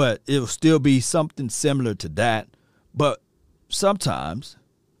 but it'll still be something similar to that. But sometimes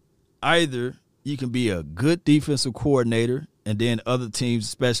either you can be a good defensive coordinator and then other teams,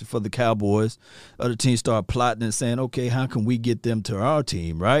 especially for the Cowboys, other teams start plotting and saying, okay, how can we get them to our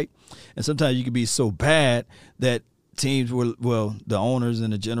team, right? And sometimes you can be so bad that teams will, the owners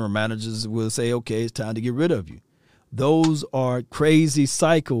and the general managers will say, okay, it's time to get rid of you. Those are crazy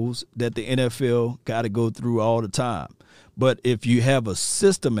cycles that the NFL got to go through all the time. But if you have a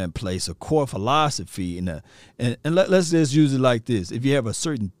system in place, a core philosophy, and let's just use it like this. If you have a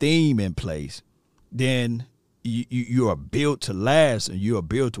certain theme in place, then you are built to last and you are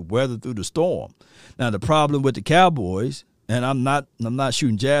built to weather through the storm. Now, the problem with the Cowboys, and I'm not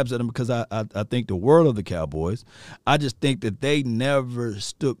shooting jabs at them because I think the world of the Cowboys. I just think that they never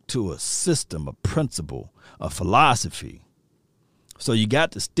stuck to a system, a principle, a philosophy. So you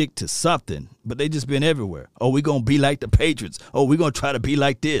got to stick to something, but they just been everywhere. Oh, we're going to be like the Patriots. Oh, we're going to try to be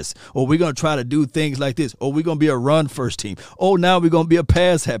like this. Oh, we're going to try to do things like this. Oh, we're going to be a run-first team. Oh, now we're going to be a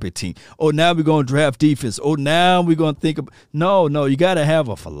pass-happy team. Oh, now we're going to draft defense. Oh, now we're going to think of – no, you got to have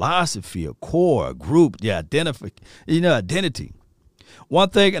a philosophy, a core, a group, identity. One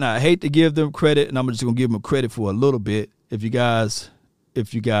thing, and I hate to give them credit, and I'm just going to give them credit for a little bit if you guys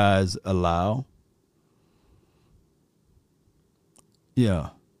allow. Yeah.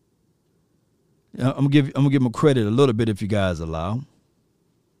 I'm gonna give them credit a little bit if you guys allow.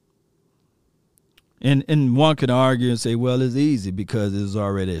 And one can argue and say, well, it's easy because it's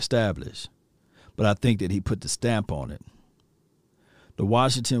already established. But I think that he put the stamp on it. The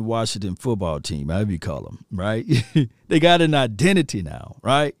Washington football team, however you call them, right? They got an identity now,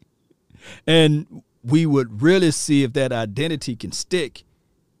 right? And we would really see if that identity can stick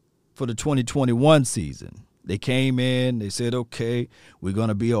for the 2021 season. They came in, they said, okay, we're going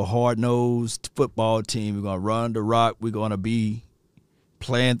to be a hard-nosed football team. We're going to run the rock. We're going to be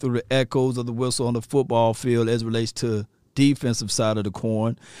playing through the echoes of the whistle on the football field as it relates to defensive side of the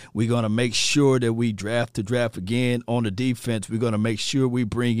coin. We're going to make sure that we draft again on the defense. We're going to make sure we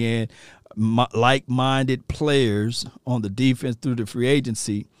bring in like-minded players on the defense through the free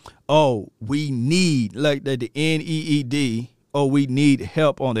agency. Oh, we need, like the NEED, we need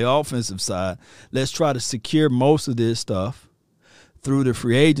help on the offensive side. Let's try to secure most of this stuff through the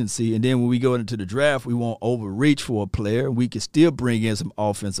free agency. And then when we go into the draft, we won't overreach for a player. We can still bring in some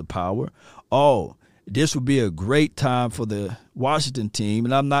offensive power. Oh, this would be a great time for the Washington team.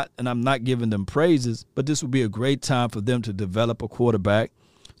 And I'm not giving them praises, but this would be a great time for them to develop a quarterback.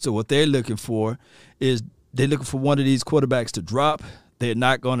 So what they're looking for is they're looking for one of these quarterbacks to drop. They're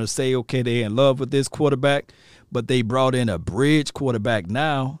not going to say, okay, they're in love with this quarterback, but they brought in a bridge quarterback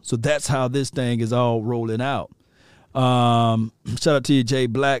now. So that's how this thing is all rolling out. Shout out to you, Jay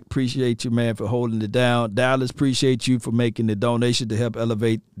Black. Appreciate you, man, for holding it down. Dallas, appreciate you for making the donation to help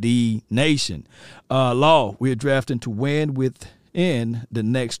elevate the nation. Law, we're drafting to win within the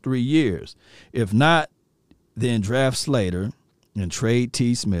next 3 years. If not, then draft Slater and trade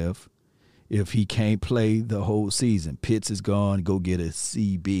T. Smith if he can't play the whole season. Pitts is gone. Go get a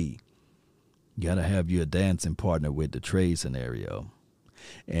CB. You got to have you a dancing partner with the trade scenario.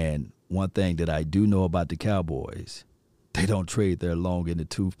 And one thing that I do know about the Cowboys, they don't trade their long in the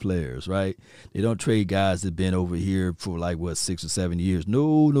tooth players, right? They don't trade guys that been over here for 6 or 7 years.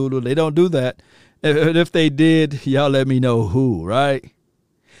 No, they don't do that. If they did, y'all let me know who, right?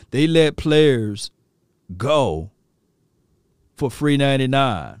 They let players go for free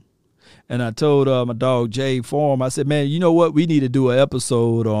 99. And I told my dog Jay Form, I said, man, you know what? We need to do an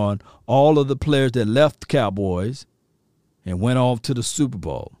episode on all of the players that left the Cowboys and went off to the Super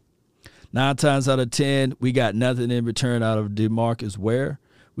Bowl. 9 times out of 10, we got nothing in return out of DeMarcus Ware.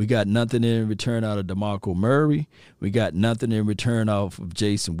 We got nothing in return out of DeMarco Murray. We got nothing in return off of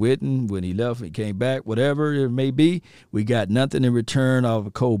Jason Witten when he left, he came back, whatever it may be. We got nothing in return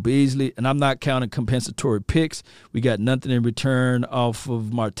of Cole Beasley, and I'm not counting compensatory picks. We got nothing in return off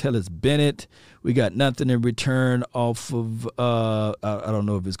of Martellus Bennett. We got nothing in return off of, I don't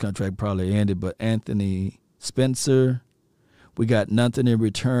know if his contract probably ended, but Anthony Spencer. We got nothing in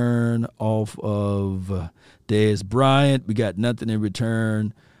return off of Dez Bryant. We got nothing in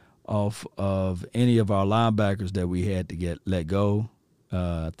return off of any of our linebackers that we had to let go.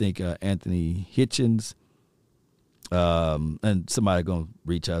 I think Anthony Hitchens. And somebody going to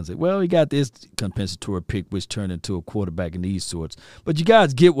reach out and say, well, he got this compensatory pick, which turned into a quarterback and these sorts. But you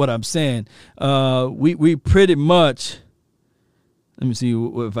guys get what I'm saying. We pretty much, let me see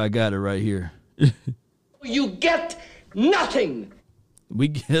if I got it right here. You get nothing.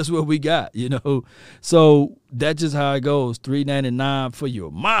 That's what we got, So that's just how it goes. $3.99 for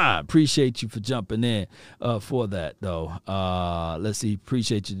your mind. Appreciate you for jumping in for that, though. Let's see.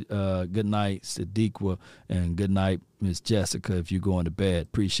 Appreciate you. Good night, Sadiqa, and good night, Miss Jessica, if you're going to bed.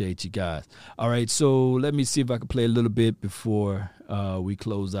 Appreciate you guys. All right, so let me see if I can play a little bit before we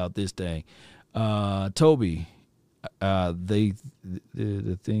close out this thing. Toby, they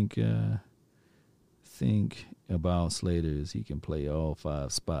think about Slater is he can play all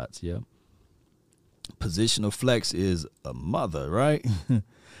 5 spots. Yeah. Positional flex is a mother, right?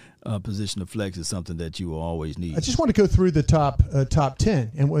 Positional flex is something that you will always need. I just want to go through the top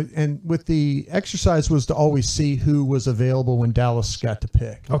 10, and with the exercise was to always see who was available when Dallas got to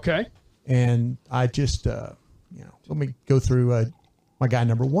pick. Okay. And I just let me go through my guy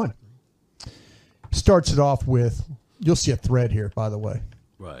number 1. Starts it off with, you'll see a thread here, by the way.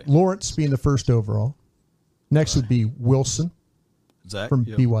 Right. Lawrence being the first overall. Next would be Wilson Zach, from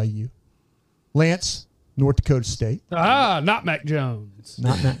BYU. Lance, North Dakota State. Not Mac Jones.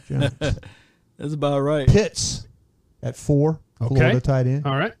 Not Mac Jones. That's about right. Pitts at 4, Florida tight end.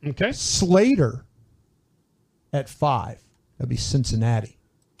 All right. Okay. Slater at 5. That'd be Cincinnati.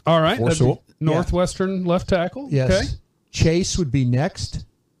 All right. Northwestern left tackle. Yes. Okay. Chase would be next.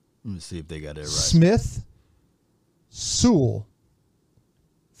 Let me see if they got it right. Smith, Sewell,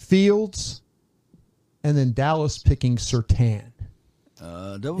 Fields, and then Dallas picking Surtain.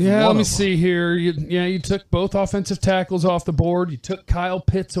 Let me see here. You took both offensive tackles off the board. You took Kyle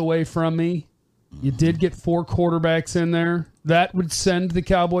Pitts away from me. You did get 4 quarterbacks in there. That would send the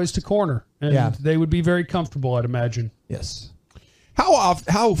Cowboys to corner, and they would be very comfortable, I'd imagine. Yes.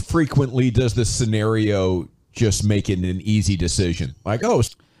 How frequently does this scenario just make it an easy decision?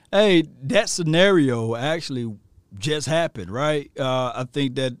 Hey, that scenario actually just happened, right? I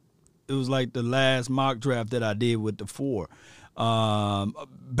think that it was like the last mock draft that I did with the 4.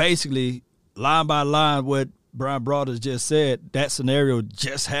 Basically, line by line, what Brian Broaders just said, that scenario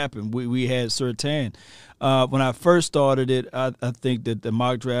just happened. We had Surtain. When I first started it, I think that the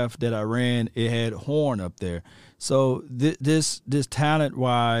mock draft that I ran, it had Horn up there. So this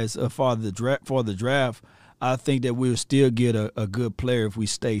talent-wise for the draft, I think that we'll still get a good player if we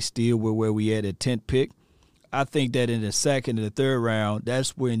stay still where we at 10th pick. I think that in the second and the third round,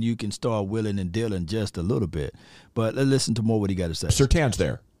 that's when you can start willing and dealing just a little bit. But let's listen to more what he got to say. Surtain's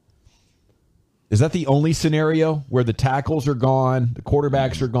there. Is that the only scenario where the tackles are gone, the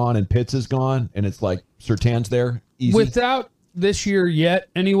quarterbacks are gone, and Pitts is gone, and it's like Surtain's there? Easy? Without this year yet,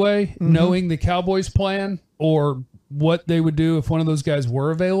 anyway, knowing the Cowboys' plan or what they would do if one of those guys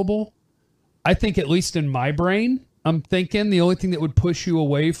were available, I think at least in my brain, I'm thinking the only thing that would push you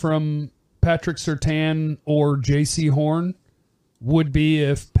away from Patrick Surtain or J.C. Horn would be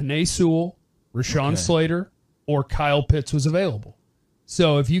if Penei Sewell, Rashawn Slater, or Kyle Pitts was available.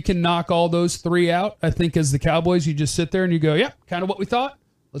 So if you can knock all those 3 out, I think as the Cowboys, you just sit there and you go, yeah, kind of what we thought.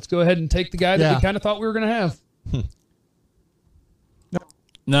 Let's go ahead and take the guy that we kind of thought we were going to have.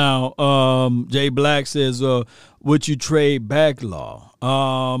 Now, Jay Black says, would you trade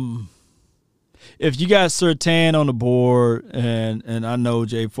Backlaw? If you got Surtain on the board, and I know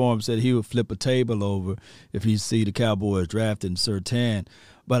Jay Form said he would flip a table over if he see the Cowboys drafting Surtain,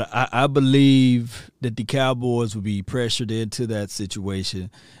 But I believe that the Cowboys will be pressured into that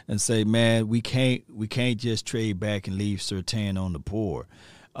situation and say, man, we can't just trade back and leave Surtain on the board.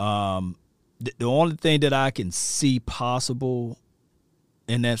 The only thing that I can see possible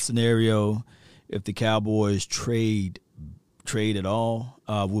in that scenario, if the Cowboys trade at all,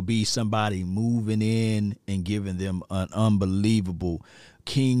 will be somebody moving in and giving them an unbelievable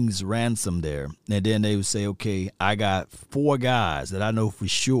king's ransom there. And then they would say, okay, I got 4 guys that I know for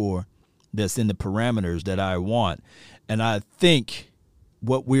sure that's in the parameters that I want. And I think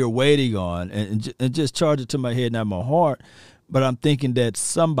what we're waiting on, and just charge it to my head, not my heart, but I'm thinking that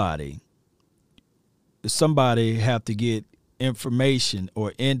somebody have to get information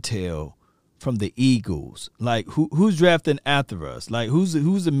or intel from the Eagles, like who's drafting after us, like who's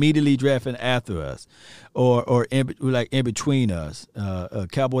immediately drafting after us, or in between us,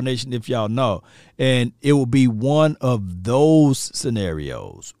 Cowboy Nation, if y'all know, and it will be one of those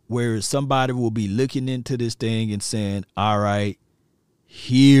scenarios where somebody will be looking into this thing and saying, all right,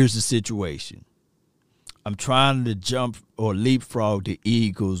 here's the situation. I'm trying to jump or leapfrog the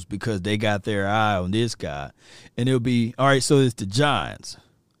Eagles because they got their eye on this guy, and it'll be all right. So it's the Giants.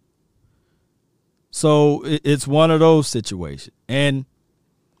 So it's one of those situations, and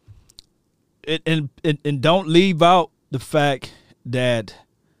don't leave out the fact that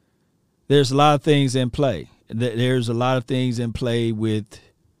there's a lot of things in play. There's a lot of things in play with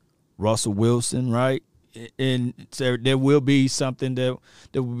Russell Wilson, right? And so there will be something that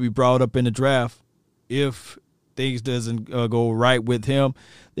will be brought up in the draft if things doesn't go right with him.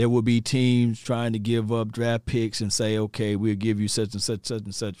 There will be teams trying to give up draft picks and say, okay, we'll give you such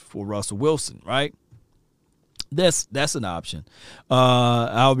and such for Russell Wilson, right? That's an option.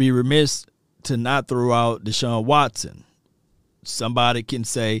 I'll be remiss to not throw out Deshaun Watson. Somebody can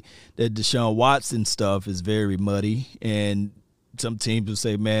say that Deshaun Watson stuff is very muddy, and some teams will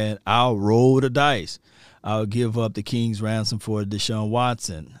say, man, I'll roll the dice. I'll give up the king's ransom for Deshaun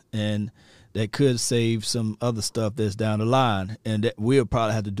Watson, and that could save some other stuff that's down the line, and that we'll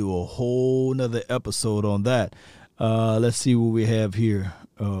probably have to do a whole nother episode on that. Let's see what we have here.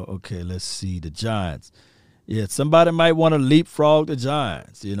 Okay, let's see the Giants. Yeah, somebody might want to leapfrog the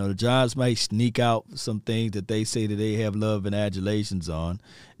Giants. You know, the Giants might sneak out some things that they say that they have love and adulations on,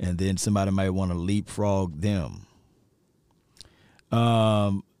 and then somebody might want to leapfrog them.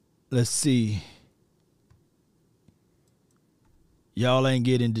 Let's see. Y'all ain't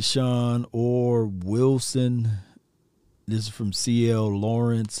getting Deshaun or Wilson. This is from CL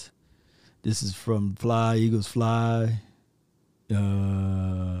Lawrence. This is from Fly Eagles Fly. We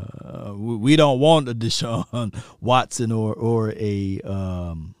don't want a Deshaun Watson or a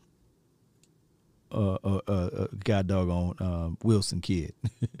god doggone Wilson kid.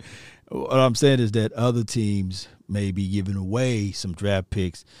 What I'm saying is that other teams may be giving away some draft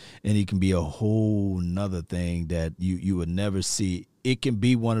picks, and it can be a whole nother thing that you would never see. It can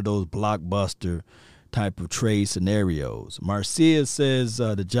be one of those blockbuster type of trade scenarios. Marcia says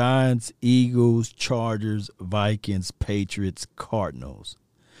the Giants, Eagles, Chargers, Vikings, Patriots, Cardinals.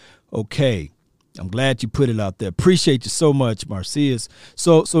 Okay, I'm glad you put it out there. Appreciate you so much, Marcius.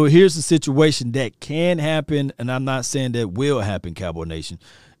 So here's the situation that can happen, and I'm not saying that will happen, Cowboy Nation.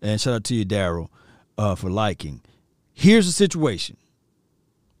 And shout out to you, Daryl, for liking. Here's the situation.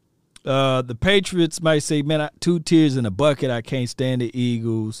 The Patriots might say, man, 2 tiers in a bucket. I can't stand the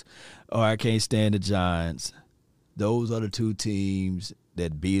Eagles or I can't stand the Giants. Those are the 2 teams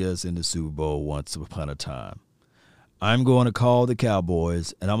that beat us in the Super Bowl once upon a time. I'm going to call the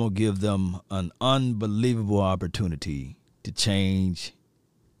Cowboys, and I'm going to give them an unbelievable opportunity to change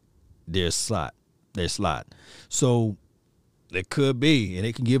their slot. So it could be, and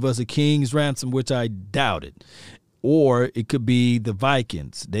it can give us a king's ransom, which I doubt it. Or it could be the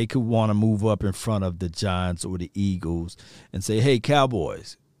Vikings. They could want to move up in front of the Giants or the Eagles and say, hey,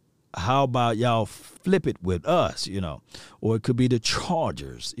 Cowboys, how about y'all flip it with us, you know? Or it could be the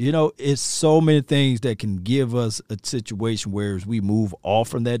Chargers. You know, it's so many things that can give us a situation where as we move off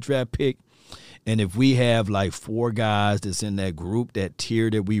from that draft pick, and if we have like 4 guys that's in that group, that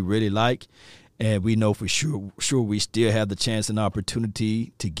tier that we really like, and we know for sure we still have the chance and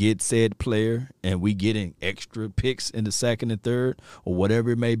opportunity to get said player, and we getting extra picks in the 2nd and 3rd or whatever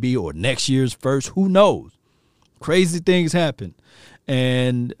it may be, or next year's first, who knows? Crazy things happen.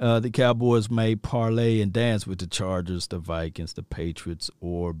 And the Cowboys may parlay and dance with the Chargers, the Vikings, the Patriots,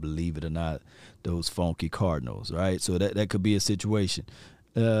 or, believe it or not, those funky Cardinals, right? So that could be a situation.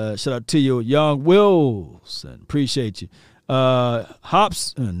 Shout out to you, Young Wilson. Appreciate you.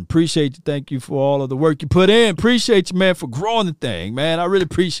 Hops, and appreciate you. Thank you for all of the work you put in. Appreciate you, man, for growing the thing, man. I really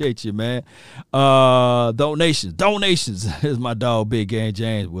appreciate you, man. Donations, as my dog Big Gang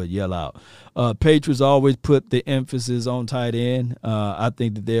James would yell out. Patriots always put the emphasis on tight end. I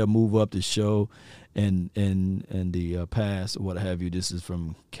think that they'll move up the show and the pass or what have you. This is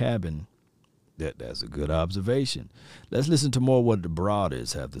from Cabin. That's a good observation. Let's listen to more what the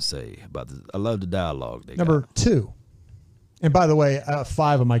Broaders have to say about this. I love the dialogue. Number 2. And by the way,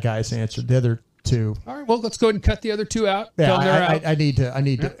 5 of my guys answered. The other 2. All right, well, let's go ahead and cut the other 2 out. Yeah, Tell them they're out. I need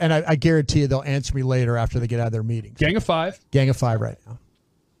to, and I guarantee you they'll answer me later after they get out of their meetings. Gang of 5. Gang of 5 right now.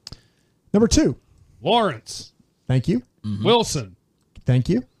 Number 2. Lawrence. Thank you. Mm-hmm. Wilson. Thank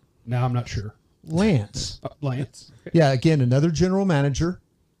you. Now I'm not sure. Lance. Lance. Okay. Yeah, again, another general manager.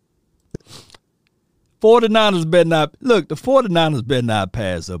 49ers better not look. The 49ers better not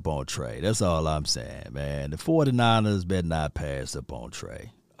pass up on Trey. That's all I'm saying, man. The 49ers better not pass up on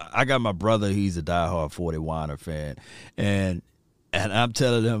Trey. I got my brother. He's a diehard 49er fan, and I'm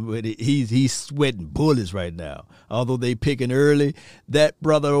telling him he's sweating bullets right now. Although they picking early, that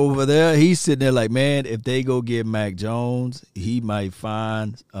brother over there, he's sitting there like, man, if they go get Mac Jones, he might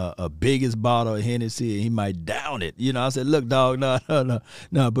find a biggest bottle of Hennessy and he might down it. You know, I said, look, dog, no,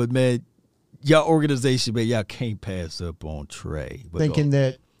 but man. Y'all organization, man, y'all can't pass up on Trey. Thinking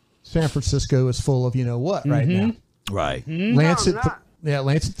that San Francisco is full of what right now. Right. Mm-hmm. Lance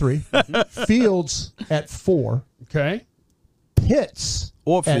at 3. Fields at 4. Okay. Pitts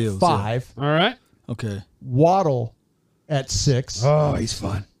Or at Fields, 5. All right. Okay. Waddle at 6. Oh, he's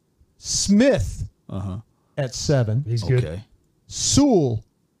fun. Smith at 7. He's good. Okay. Sewell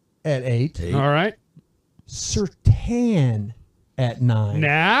at 8. All right. Surtain at 9.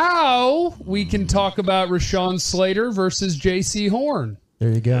 Now we can talk about Rashawn Slater versus J.C. Horn. There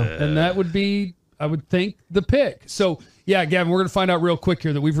you go. And that would be, I would think, the pick. So, yeah, Gavin, we're going to find out real quick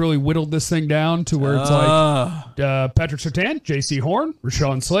here that we've really whittled this thing down to where it's like Patrick Surtain, J.C. Horn,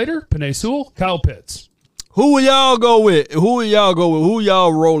 Rashawn Slater, Penei Sewell, Kyle Pitts. Who will y'all go with? Who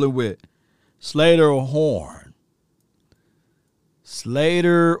y'all rolling with? Slater or Horn?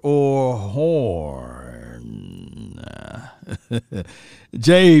 Slater or Horn?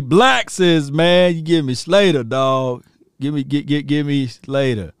 Jay Black says, man, you give me Slater, dog. Give me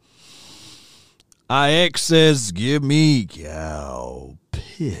Slater. IX says, give me Cal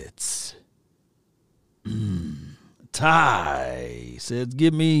Pitts. Ty says,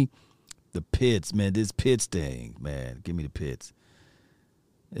 give me the Pitts, man. This Pitts thing, man. Give me the Pitts.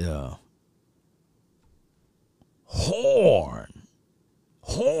 Yeah. Horn.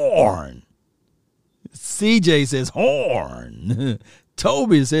 CJ says Horn.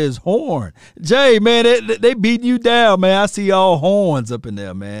 Toby says Horn. Jay, man, they beating you down, man. I see all horns up in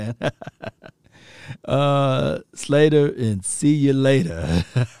there, man. Slater and see you later.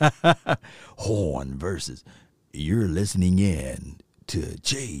 Horn versus. You're listening in to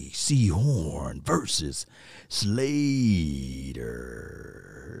J.C. Horn versus Slater.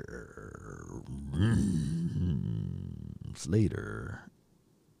 Slater.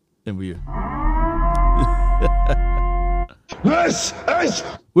 And we. This is.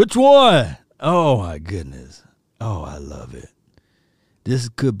 Which one? Oh my goodness. Oh, I love it. This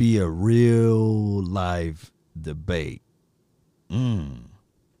could be a real life debate. Yeah.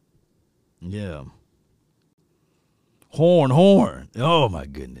 Horn. Oh my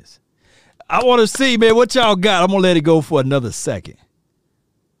goodness. I want to see, man, what y'all got. I'm going to let it go for another second.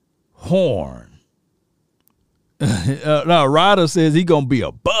 Horn. Now, Ryder says he going to be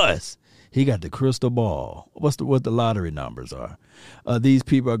a bust. He got the crystal ball. What the lottery numbers are. These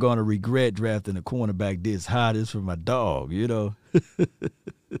people are going to regret drafting a cornerback this high. This for my dog, you know.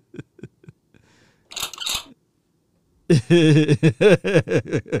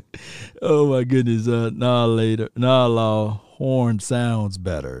 Oh, my goodness. Law. Horn sounds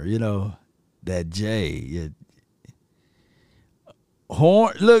better, you know. That J.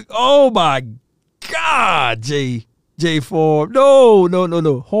 Horn. Look, oh, my God, J Forbes.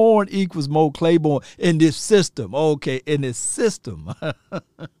 No. Horn equals Mo Claiborne in this system. Okay, in this system.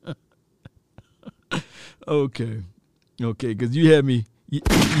 Okay, because you had me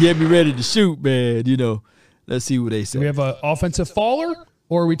ready to shoot, man. You know, let's see what they say. Do we have an offensive faller,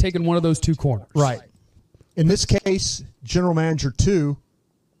 or are we taking one of those two corners? Right. In this case, general manager 2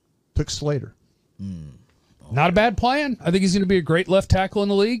 took Slater. Not a bad plan. I think he's going to be a great left tackle in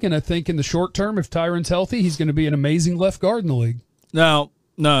the league, and I think in the short term, if Tyron's healthy, he's going to be an amazing left guard in the league. Now,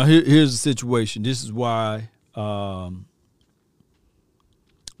 here's the situation. This is why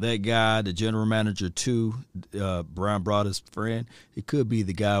that guy, the general manager too, Brian Broader's friend. It could be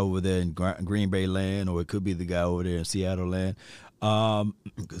the guy over there in Green Bay land, or it could be the guy over there in Seattle land. And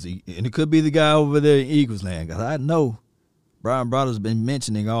it could be the guy over there in Eagles land, because I know Brian Broader's been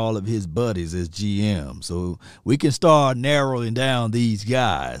mentioning all of his buddies as GM. So we can start narrowing down these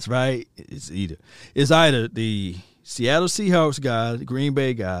guys, right? It's either the Seattle Seahawks guy, the Green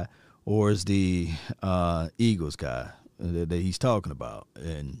Bay guy, or it's the Eagles guy that he's talking about.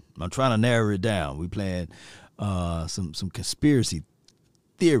 And I'm trying to narrow it down. We playing some conspiracy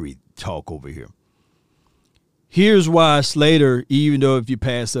theory talk over here. Here's why Slater, even though if you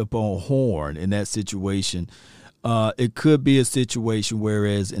pass up on Horn in that situation, it could be a situation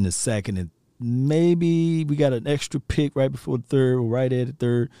whereas in the second and maybe we got an extra pick right before the third or right at the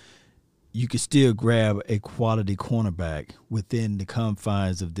third, you could still grab a quality cornerback within the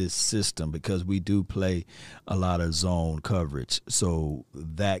confines of this system, because we do play a lot of zone coverage. So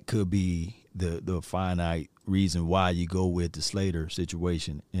that could be the finite reason why you go with the Slater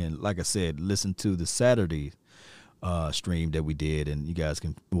situation. And like I said, listen to the Saturday stream that we did, and you guys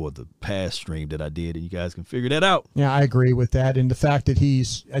can, or the past stream that I did, and you guys can figure that out. Yeah, I agree with that. And the fact that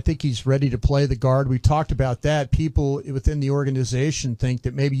I think he's ready to play the guard. We talked about that. People within the organization think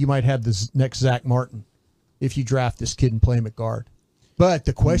that maybe you might have this next Zach Martin if you draft this kid and play him at guard. But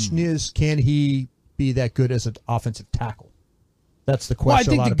the question is, can he be that good as an offensive tackle? That's the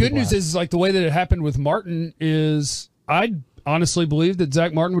question. Well, I think the good news is like the way that it happened with Martin is I honestly believe that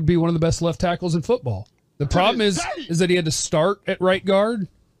Zach Martin would be one of the best left tackles in football. The problem is that he had to start at right guard,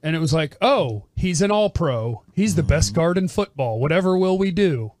 and it was like, oh, he's an all-pro. He's the best guard in football. Whatever will we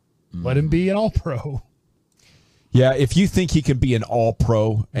do? Let him be an all-pro. Yeah, if you think he can be an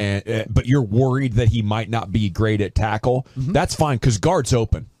all-pro, but you're worried that he might not be great at tackle, that's fine, because guard's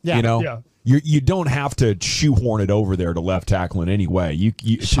open. Yeah. You know? Yeah. You don't have to shoehorn it over there to left tackle in any way.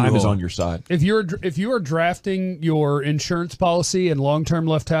 Time is on your side. If you are drafting your insurance policy and long-term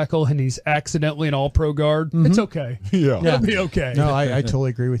left tackle and he's accidentally an all-pro guard, it's okay. Yeah. It'll be okay. No, I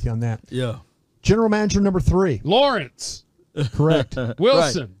totally agree with you on that. Yeah. General manager number 3. Lawrence. Correct.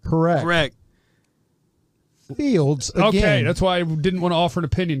 Wilson. Correct. Fields again. Okay, that's why I didn't want to offer an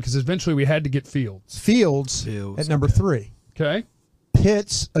opinion, because eventually we had to get Fields. Fields at number 3. Okay.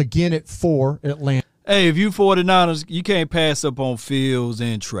 Pitts again at 4 at Atlanta. Hey, if you 49ers, you can't pass up on Fields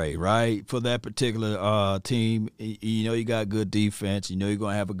and Trey, right? For that particular team, you know you got good defense. You know you're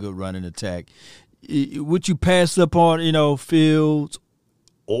going to have a good running attack. Would you pass up on, Fields,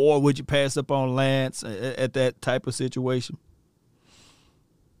 or would you pass up on Lance at that type of situation?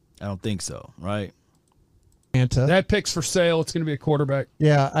 I don't think so, right? Atlanta. That pick's for sale. It's going to be a quarterback.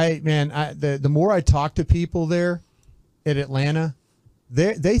 Yeah, the more I talk to people there at Atlanta,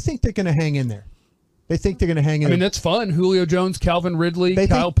 they think they're going to hang in there. They think they're going to hang in there. I mean, that's fun. Julio Jones, Calvin Ridley,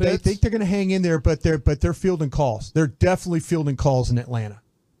 Kyle Pitts. They think they're going to hang in there, but they're fielding calls. They're definitely fielding calls in Atlanta.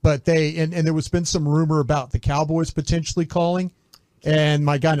 But and there was been some rumor about the Cowboys potentially calling, and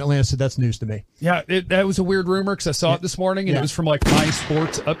my guy in Atlanta said that's news to me. Yeah, that was a weird rumor because I saw it this morning, and it was from like My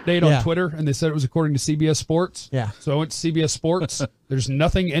Sports Update on Twitter, and they said it was according to CBS Sports. Yeah. So I went to CBS Sports. There's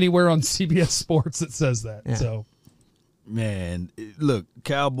nothing anywhere on CBS Sports that says that. Yeah. So. Man, look,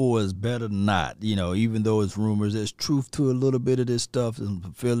 Cowboys better not, even though it's rumors, there's truth to a little bit of this stuff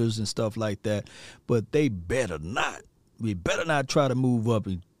and fillers and stuff like that, but they better not. We better not try to move up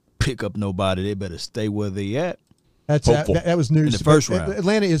and pick up nobody. They better stay where they at. That was news. In the first round.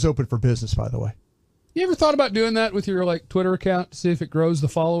 Atlanta is open for business, by the way. You ever thought about doing that with your Twitter account to see if it grows the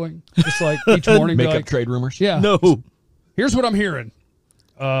following? Just like each morning, make up trade rumors. Yeah. No. Here's what I'm hearing.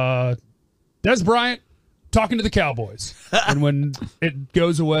 Des Bryant talking to the Cowboys, and when it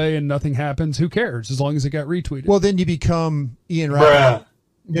goes away and nothing happens, who cares? As long as it got retweeted. Well, then you become Ian Rappaport.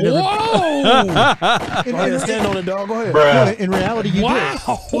 Whoa! Stand on it, dog. Go ahead. No, in reality, you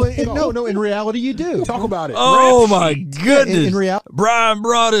Wow. do. Well, no, in reality, you do. Talk about it. Oh, my goodness. In reality, Brian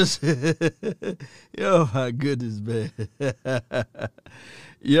Brothers. Oh, my goodness, man.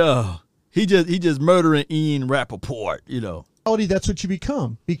 Yo, he just murdering Ian Rappaport, that's what you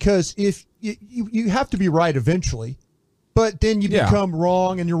become, because if you have to be right eventually, but then you become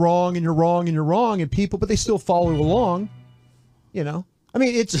wrong, and you're wrong, and you're wrong, and you're wrong, and but they still follow along. I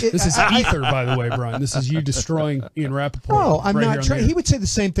mean, this is ether, by the way, Brian. This is you destroying Ian Rappaport. No, I'm right not trying. He would say the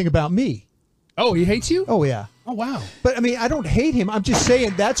same thing about me. Oh, he hates you? Oh, yeah. Oh, wow. But I mean, I don't hate him. I'm just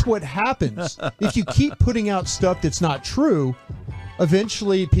saying that's what happens. If you keep putting out stuff that's not true,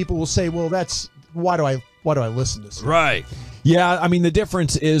 eventually people will say, well, why do I listen to this? Right. Yeah, I mean, the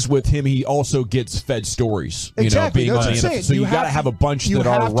difference is with him, he also gets fed stories, Exactly. being That's on what the I'm NFL. saying. So you got to have a bunch that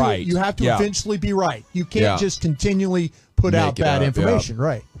are right. You have to eventually be right. You can't Yeah. just continually put out Make it bad up, information,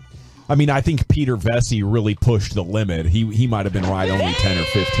 right? I mean, I think Peter Vesey really pushed the limit. He might have been right only 10 or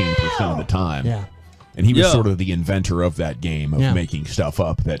 15% of the time. Yeah. And he was sort of the inventor of that game of making stuff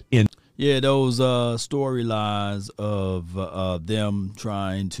up that in. Yeah, those storylines of them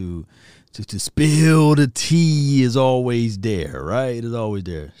trying to spill the tea is always there, right? It's always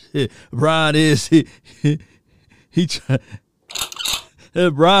there. Brian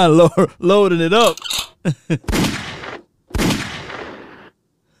Brian loading it up.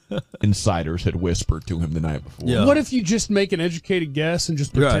 Insiders had whispered to him the night before. Yeah. What if you just make an educated guess and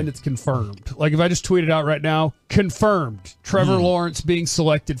just pretend it's confirmed? Like if I just tweet it out right now, confirmed, Trevor Lawrence being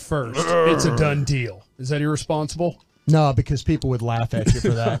selected first. It's a done deal. Is that irresponsible? No, because people would laugh at you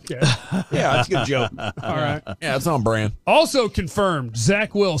for that. Okay. Yeah, that's a good joke. All right. Yeah, it's on brand. Also confirmed,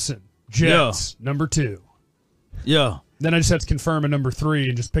 Zach Wilson, Jets, number 2. Yeah. Then I just have to confirm a number 3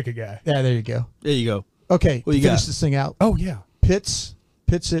 and just pick a guy. Yeah, there you go. There you go. Okay, What you finish got? this thing out. Oh, yeah. Pitts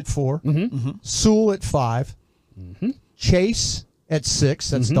at 4. Sewell at 5. Chase at 6.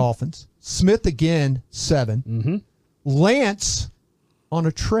 That's Dolphins. Smith again, 7. Lance on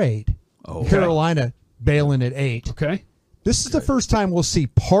a trade. Oh, Carolina bailing at 8. Okay. This is the first time we'll see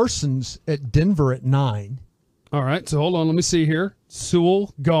Parsons at Denver at 9. All right. So hold on. Let me see here.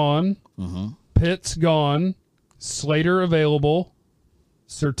 Sewell gone. Pitts gone. Slater available.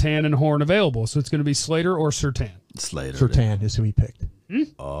 Surtain and Horn available. So it's going to be Slater or Surtain. Slater. Surtain is who he picked.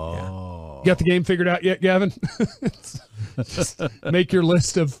 Oh. You got the game figured out yet, Gavin? Just make your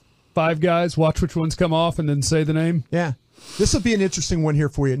list of 5 guys, watch which ones come off, and then say the name. Yeah. This will be an interesting one here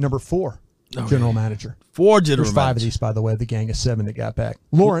for you at number 4, general manager. 4 general There's 5 of managers. these, by the way, the gang of 7 that got back.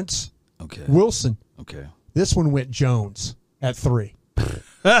 Lawrence, Okay. Wilson. Okay. This one went Jones at 3.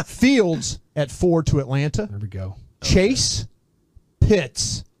 Fields at 4 to Atlanta. There we go. Chase,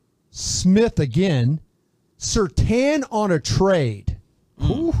 Pitts, Smith again, Surtain on a trade.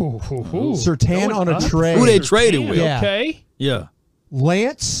 Surtain on a trade. Who they traded with? Yeah. Okay. Yeah.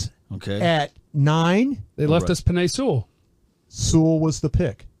 Lance Okay. at 9. They left us Panay Sewell. Sewell was the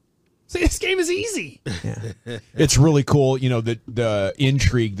pick. See, this game is easy. It's really cool, the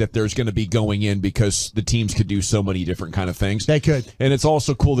intrigue that there's going to be going in because the teams could do so many different kind of things. They could. And it's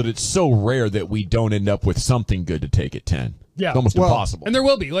also cool that it's so rare that we don't end up with something good to take at 10. Yeah. It's almost Well, impossible. And there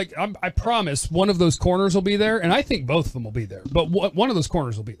will be. Like, I promise one of those corners will be there, and I think both of them will be there. But one of those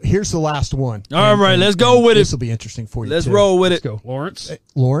corners will be there. Here's the last one. All right, let's go with This it. will be interesting for you. Let's too. roll with Let's it. go. Lawrence,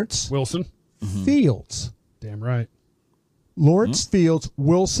 Lawrence, Wilson. Fields. Damn right. Lawrence, Fields,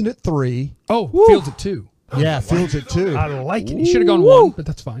 Wilson at 3. Oh, Fields at 2. Yeah, Fields at 2. I like it. He should have gone 1, but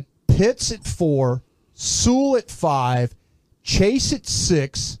that's fine. Pitts at 4. Sewell at 5. Chase at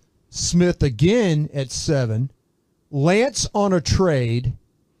 6. Smith again at 7. Lance on a trade.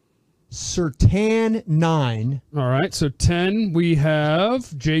 Surtain 9. All right, so 10, we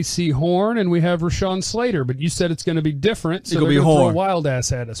have J.C. Horn and we have Rashawn Slater, but you said it's going to be different, so It'll they're be going to throw a Horn. wild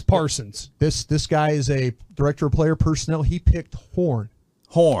ass at us. Parsons. This guy is a director of player personnel. He picked Horn.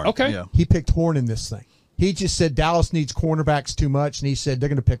 Horn. Okay. Yeah. He picked Horn in this thing. He just said Dallas needs cornerbacks too much, and he said they're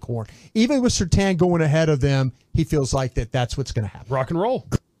going to pick Horn. Even with Surtain going ahead of them, he feels like that's what's going to happen. Rock and roll.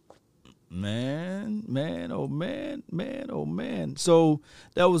 Man. So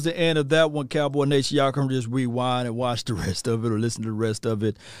that was the end of that one, Cowboy Nation. Y'all can just rewind and watch the rest of it or listen to the rest of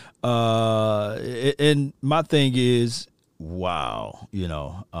it. And my thing is, wow,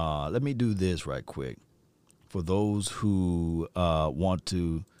 let me do this right quick. For those who want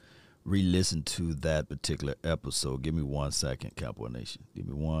to re-listen to that particular episode, give me 1 second, Cowboy Nation. Give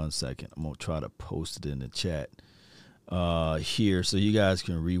me 1 second. I'm going to try to post it in the chat here so you guys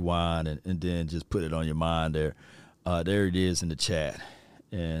can rewind and then just put it on your mind there. There it is in the chat.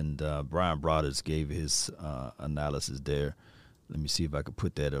 And Brian Broaders gave his analysis there. Let me see if I can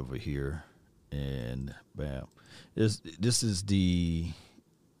put that over here. And bam. This is the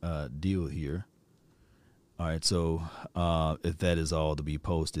deal here. All right, so if that is all to be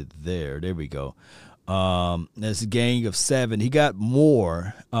posted there we go. That's a gang of 7. He got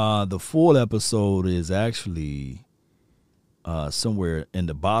more. The full episode is actually somewhere in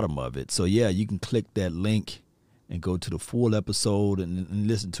the bottom of it. So, yeah, you can click that link and go to the full episode and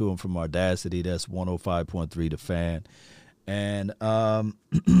listen to him from Audacity. That's 105.3 The Fan. And, oh,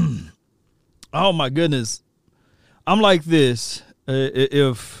 my goodness. I'm like this.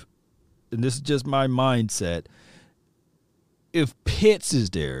 And this is just my mindset, if Pitts is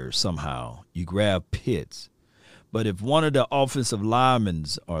there somehow, you grab Pitts. But if one of the offensive linemen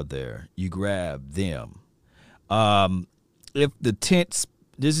are there, you grab them. If the tents,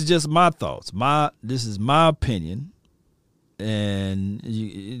 this is just my thoughts. This is my opinion, and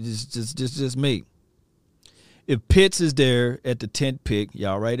it's just me. if Pitts is there at the 10th pick,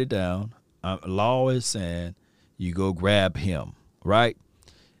 y'all write it down. Law is saying you go grab him, right?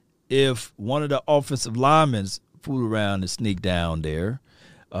 If one of the offensive linemen fool around and sneak down there,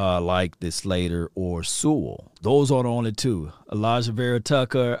 like the Slater or Sewell, those are the only two. Elijah Vera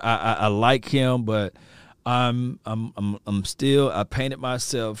Tucker, I like him, but I'm still, I painted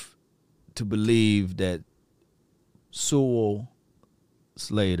myself to believe that Sewell,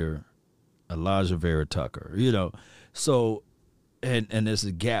 Slater, Elijah Vera Tucker, so and there's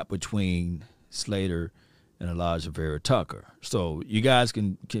a gap between Slater and Elijah Vera Tucker. So you guys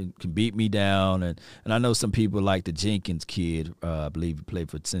can beat me down, and I know some people like the Jenkins kid. I believe he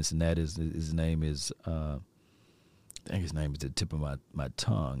played for Cincinnati. His name is I think his name is at the tip of my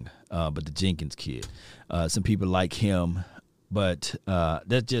tongue. But the Jenkins kid. Some people like him, but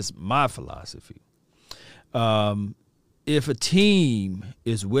that's just my philosophy. If a team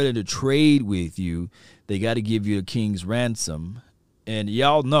is willing to trade with you, they got to give you a king's ransom. And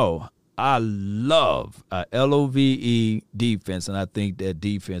y'all know I love LOVE defense, and I think that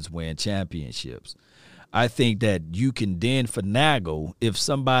defense wins championships. I think that you can then finagle. If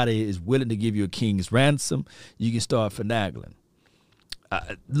somebody is willing to give you a king's ransom, you can start finagling.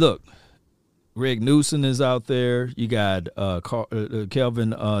 Look, Greg Newsom is out there. You got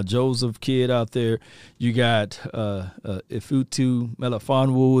Kelvin Joseph kid out there. You got Ifutu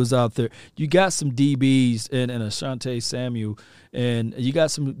Melifonwu is out there. You got some DBs and Asante Samuel, and you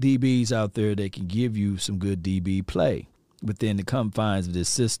got some DBs out there that can give you some good DB play within the confines of this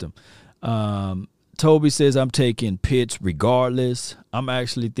system. Toby says I'm taking Pitts regardless. I'm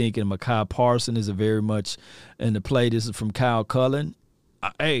actually thinking Mekhi Parson is a very much in the play. This is from Kyle Cullen.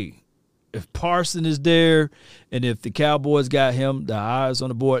 If Parson is there and if the Cowboys got him, the eyes on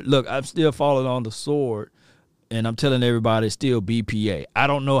the board, look, I'm still falling on the sword, and I'm telling everybody it's still BPA. I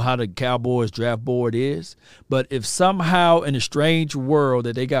don't know how the Cowboys draft board is, but if somehow in a strange world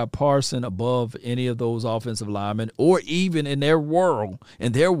that they got Parson above any of those offensive linemen, or even in their world,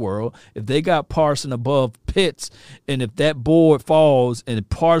 if they got Parson above Pitts, and if that board falls and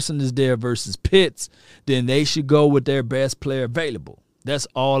Parson is there versus Pitts, then they should go with their best player available. That's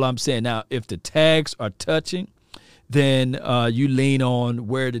all I'm saying. Now, if the tags are touching, then you lean on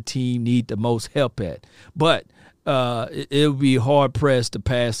where the team need the most help at. But it would be hard-pressed to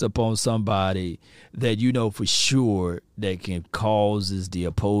pass up on somebody that you know for sure that can causes the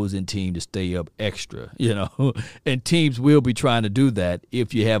opposing team to stay up extra, And teams will be trying to do that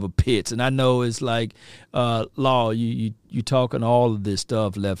if you have a Pitts. And I know it's like, Law, you talking all of this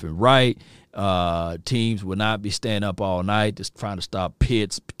stuff left and right. Teams will not be staying up all night just trying to stop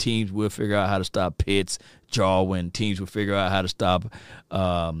Pitts. Teams will figure out how to stop Pitts, Jarwin. Teams will figure out how to stop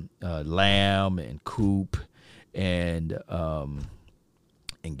Lamb and Coop and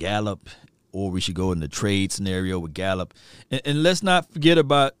Gallup. Or we should go in the trade scenario with Gallup. And let's not forget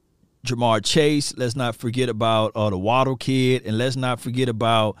about Jamar Chase. Let's not forget about the Waddle kid. And let's not forget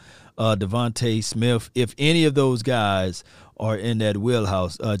about Devontae Smith. If any of those guys are in that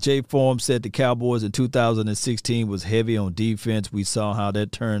wheelhouse. Jay Form said the Cowboys in 2016 was heavy on defense. We saw how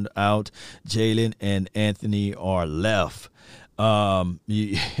that turned out. Jalen and Anthony are left.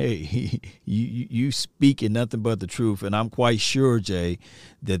 You speaking nothing but the truth, and I'm quite sure, Jay,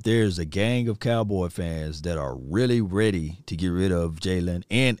 that there's a gang of Cowboy fans that are really ready to get rid of Jalen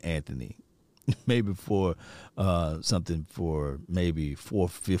and Anthony. Maybe for something for maybe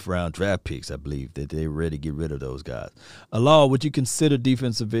 4th, 5th round draft picks, I believe, that they're ready to get rid of those guys. Law, would you consider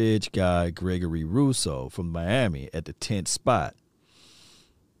defensive edge guy Gregory Rousseau from Miami at the 10th spot?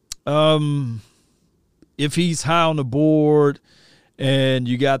 If he's high on the board and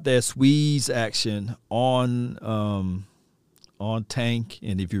you got that squeeze action on Tank,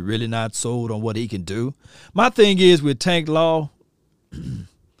 and if you're really not sold on what he can do, my thing is with Tank Law,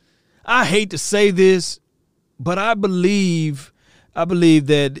 I hate to say this, but I believe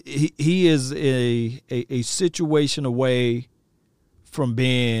that he is a situation away from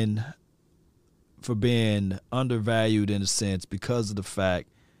being undervalued in a sense because of the fact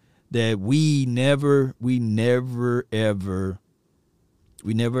that we never ever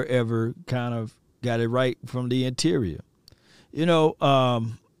kind of got it right from the interior.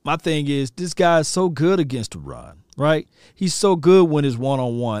 My thing is this guy is so good against the run. Right? He's so good when it's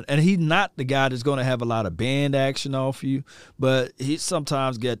one-on-one. And he's not the guy that's going to have a lot of band action off you, but he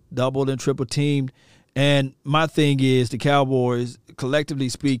sometimes get doubled and triple teamed. And my thing is the Cowboys, collectively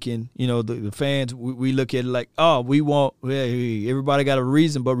speaking, the fans, we look at it like, everybody got a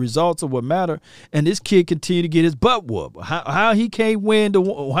reason, but results are what matter. And this kid continue to get his butt whooped. How he can't win,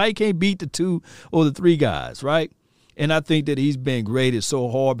 how he can't beat the 2 or the 3 guys, right? And I think that he's been graded so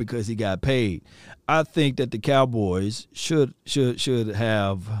hard because he got paid. I think that the Cowboys should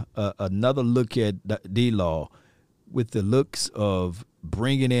have another look at D-Law with the looks of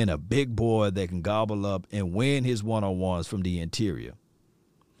bringing in a big boy that can gobble up and win his one-on-ones from the interior.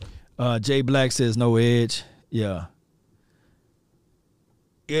 Jay Black says no edge. Yeah.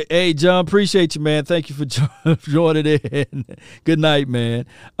 Hey, John, appreciate you, man. Thank you for joining in. Good night, man.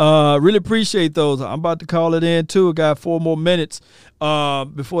 Really appreciate those. I'm about to call it in, too. I got 4 more minutes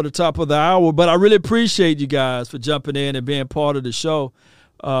before the top of the hour. But I really appreciate you guys for jumping in and being part of the show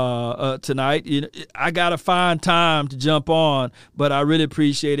tonight. You know, I got to find time to jump on, but I really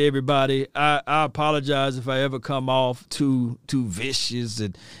appreciate everybody. I apologize if I ever come off too vicious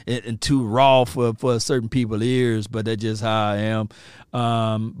and too raw for certain people's ears, but that's just how I am.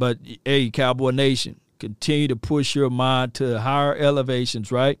 But hey, Cowboy Nation, continue to push your mind to higher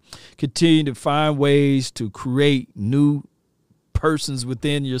elevations, right? Continue to find ways to create new persons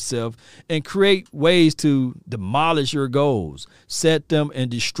within yourself and create ways to demolish your goals, set them and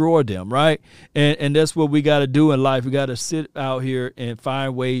destroy them, right? And that's what we got to do in life. We got to sit out here and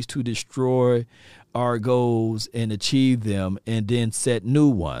find ways to destroy our goals and achieve them and then set new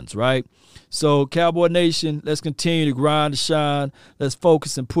ones, right? So, Cowboy Nation, let's continue to grind and shine. Let's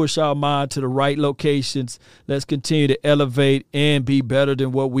focus and push our mind to the right locations. Let's continue to elevate and be better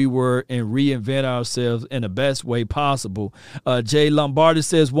than what we were and reinvent ourselves in the best way possible. Jay Lombardi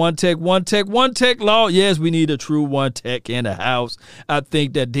says, one tech law. Yes, we need a true one tech in the house. I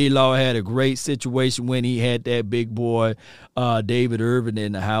think that D-Law had a great situation when he had that big boy, David Irvin,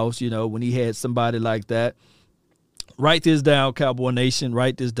 in the house, you know, when he had somebody like that. Write this down, Cowboy Nation.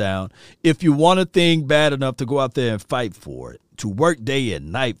 Write this down. If you want a thing bad enough to go out there and fight for it, to work day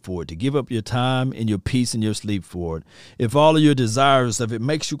and night for it, to give up your time and your peace and your sleep for it, if all of your desires of it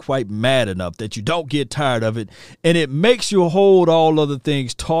makes you quite mad enough that you don't get tired of it, and it makes you hold all other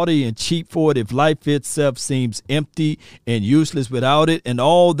things tawdry and cheap for it, if life itself seems empty and useless without it, and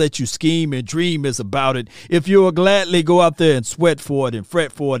all that you scheme and dream is about it, if you will gladly go out there and sweat for it and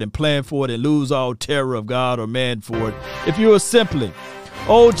fret for it and plan for it and lose all terror of God or man for it, if you will simply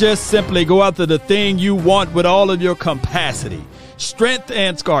just simply go after the thing you want with all of your capacity, strength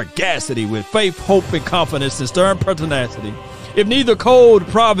and scarcity, with faith, hope, and confidence and stern pertinacity. If neither cold,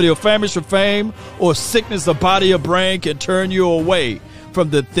 poverty, or famish or fame, or sickness of body or brain can turn you away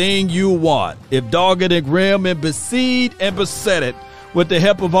from the thing you want, if dogged and grim and besieged and beset it with the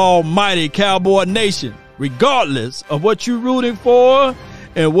help of Almighty Cowboy Nation, regardless of what you're rooting for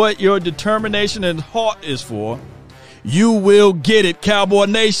and what your determination and heart is for, you will get it, Cowboy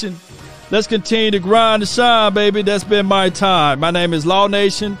Nation. Let's continue to grind and shine, baby. That's been my time. My name is Law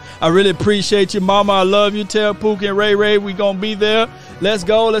Nation. I really appreciate you, Mama. I love you. Tell Pookie and Ray Ray we going to be there. Let's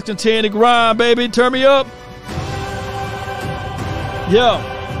go. Let's continue to grind, baby. Turn me up. Yeah.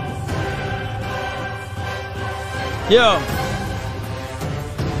 Yeah.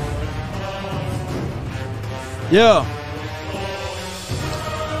 Yeah.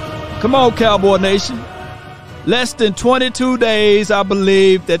 Come on, Cowboy Nation. Less than 22 days, I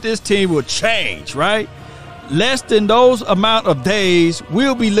believe that this team will change, right? Less than those amount of days,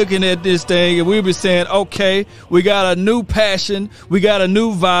 we'll be looking at this thing and we'll be saying, okay, we got a new passion, we got a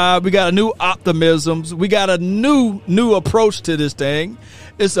new vibe, we got a new optimism, we got a new approach to this thing.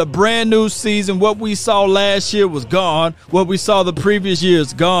 It's a brand new season. What we saw last year was gone. What we saw the previous year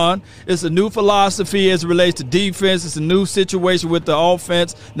is gone. It's a new philosophy as it relates to defense. It's a new situation with the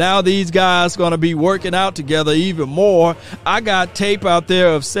offense. Now these guys going to be working out together even more. I got tape out there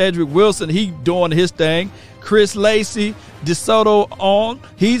of Cedric Wilson. He doing his thing. Chris Lacey, DeSoto on.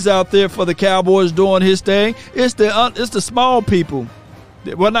 He's out there for the Cowboys doing his thing. It's the small people.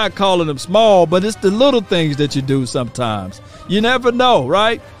 We're not calling them small, but it's the little things that you do sometimes. You never know,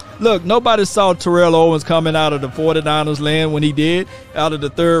 right? Look, nobody saw Terrell Owens coming out of the 49ers land when he did, out of the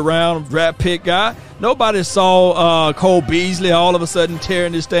third round draft pick guy. Nobody saw Cole Beasley all of a sudden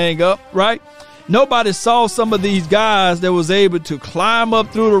tearing this thing up, right? Nobody saw some of these guys that was able to climb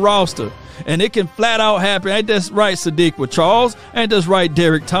up through the roster. And it can flat out happen. Ain't that right, Sadiq with Charles? Ain't that right,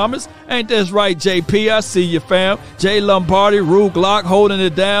 Derek Thomas? Ain't that right, JP? I see you, fam. Jay Lombardi, Rue Glock holding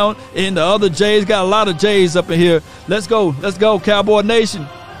it down. And the other J's, got a lot of J's up in here. Let's go, Cowboy Nation.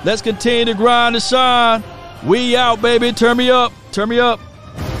 Let's continue to grind and shine. We out, baby. Turn me up. Turn me up.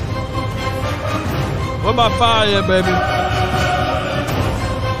 Where my fire at, baby?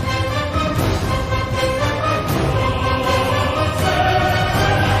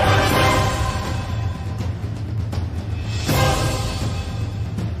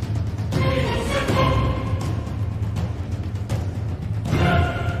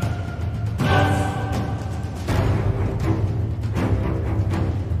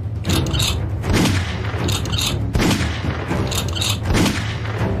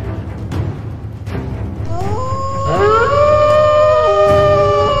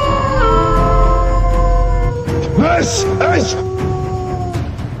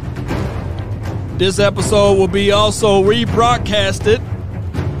 This episode will be also rebroadcasted.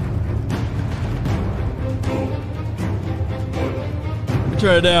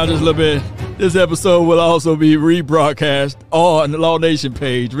 Turn it down just a little bit. This episode will also be rebroadcast on the Law Nation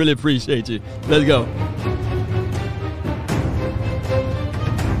page. Really appreciate you. Let's go.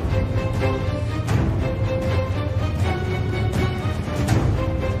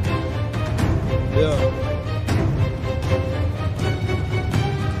 Yeah.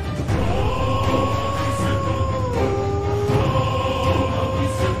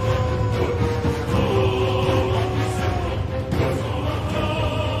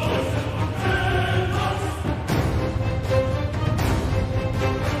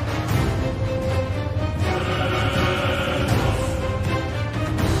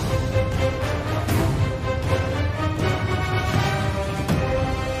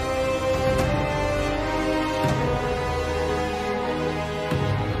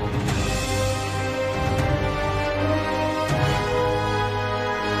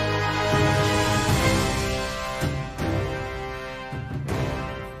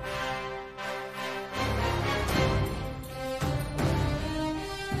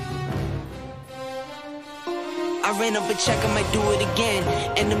 I ran up a check, I might do it again.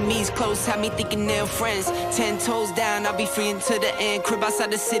 Enemies close, had me thinking they're friends. 10 toes down, I'll be free until the end. Crib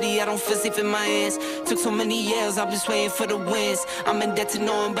outside the city, I don't feel safe in my hands. Took so many years, I'm just waiting for the wins. I'm in debt to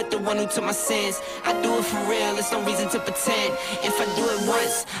no one but the one who took my sins. I do it for real, there's no reason to pretend. If I do it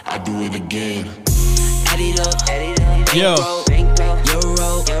once, I do it again. Add it up, Yo.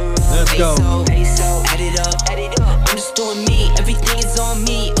 Euro, Let's go. Add it up, I'm just doing me, everything is on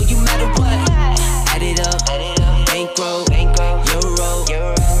me. Oh, you matter what? Add it up, bankroll, euro,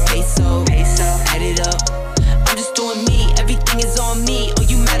 peso, add it up. I'm just doing me, everything is on me. Oh,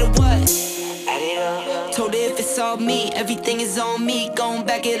 you matter what? Add it up. Told her if it's all me, everything is on me. Gon'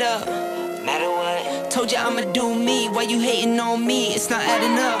 back it up. Matter what? Told you I'ma do me. Why you hating on me? It's not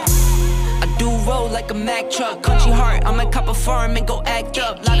adding up. I do roll like a Mack truck. Country heart, I might cop a farm and go act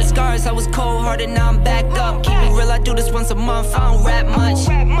up. Lot of scars, I was cold-hearted, now I'm backed up. Keep it real, I do this once a month, I don't rap much.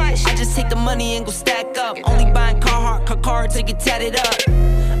 I just take the money and go stack up. Only buying car to get tatted up.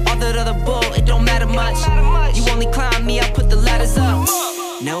 All that other bull, it don't matter much. You only climb me, I put the ladders up.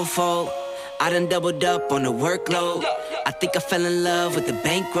 No fault, I done doubled up on the workload. I think I fell in love with the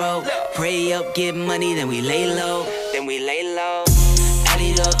bankroll. Pray up, get money, then we lay low. Add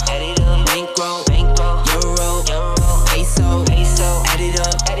it up, bankroll, euro, peso, add it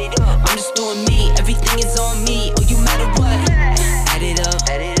up. I'm just doing me, everything is on me. Oh, you matter what? Add it up,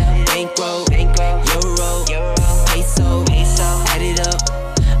 bankroll, euro, peso, add it up.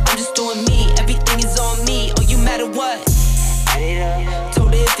 I'm just doing me, everything is on me. Oh, you matter what? Add it up.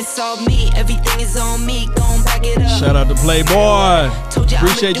 Told her if it's all me, everything is on me. Gon' back it up. Shout out to Playboy.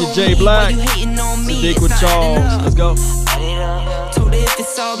 Appreciate you, Jay Black. Sadiq with Charles. Let's go. Told her if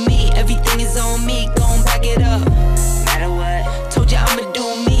it's all me, everything is on me. Gon' back it up. Matter what? Told you I'ma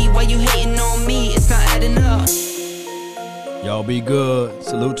do me. Why you hating on me? It's not adding up. Y'all be good.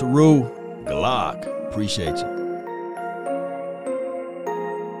 Salute to Rue. Glock. Appreciate you.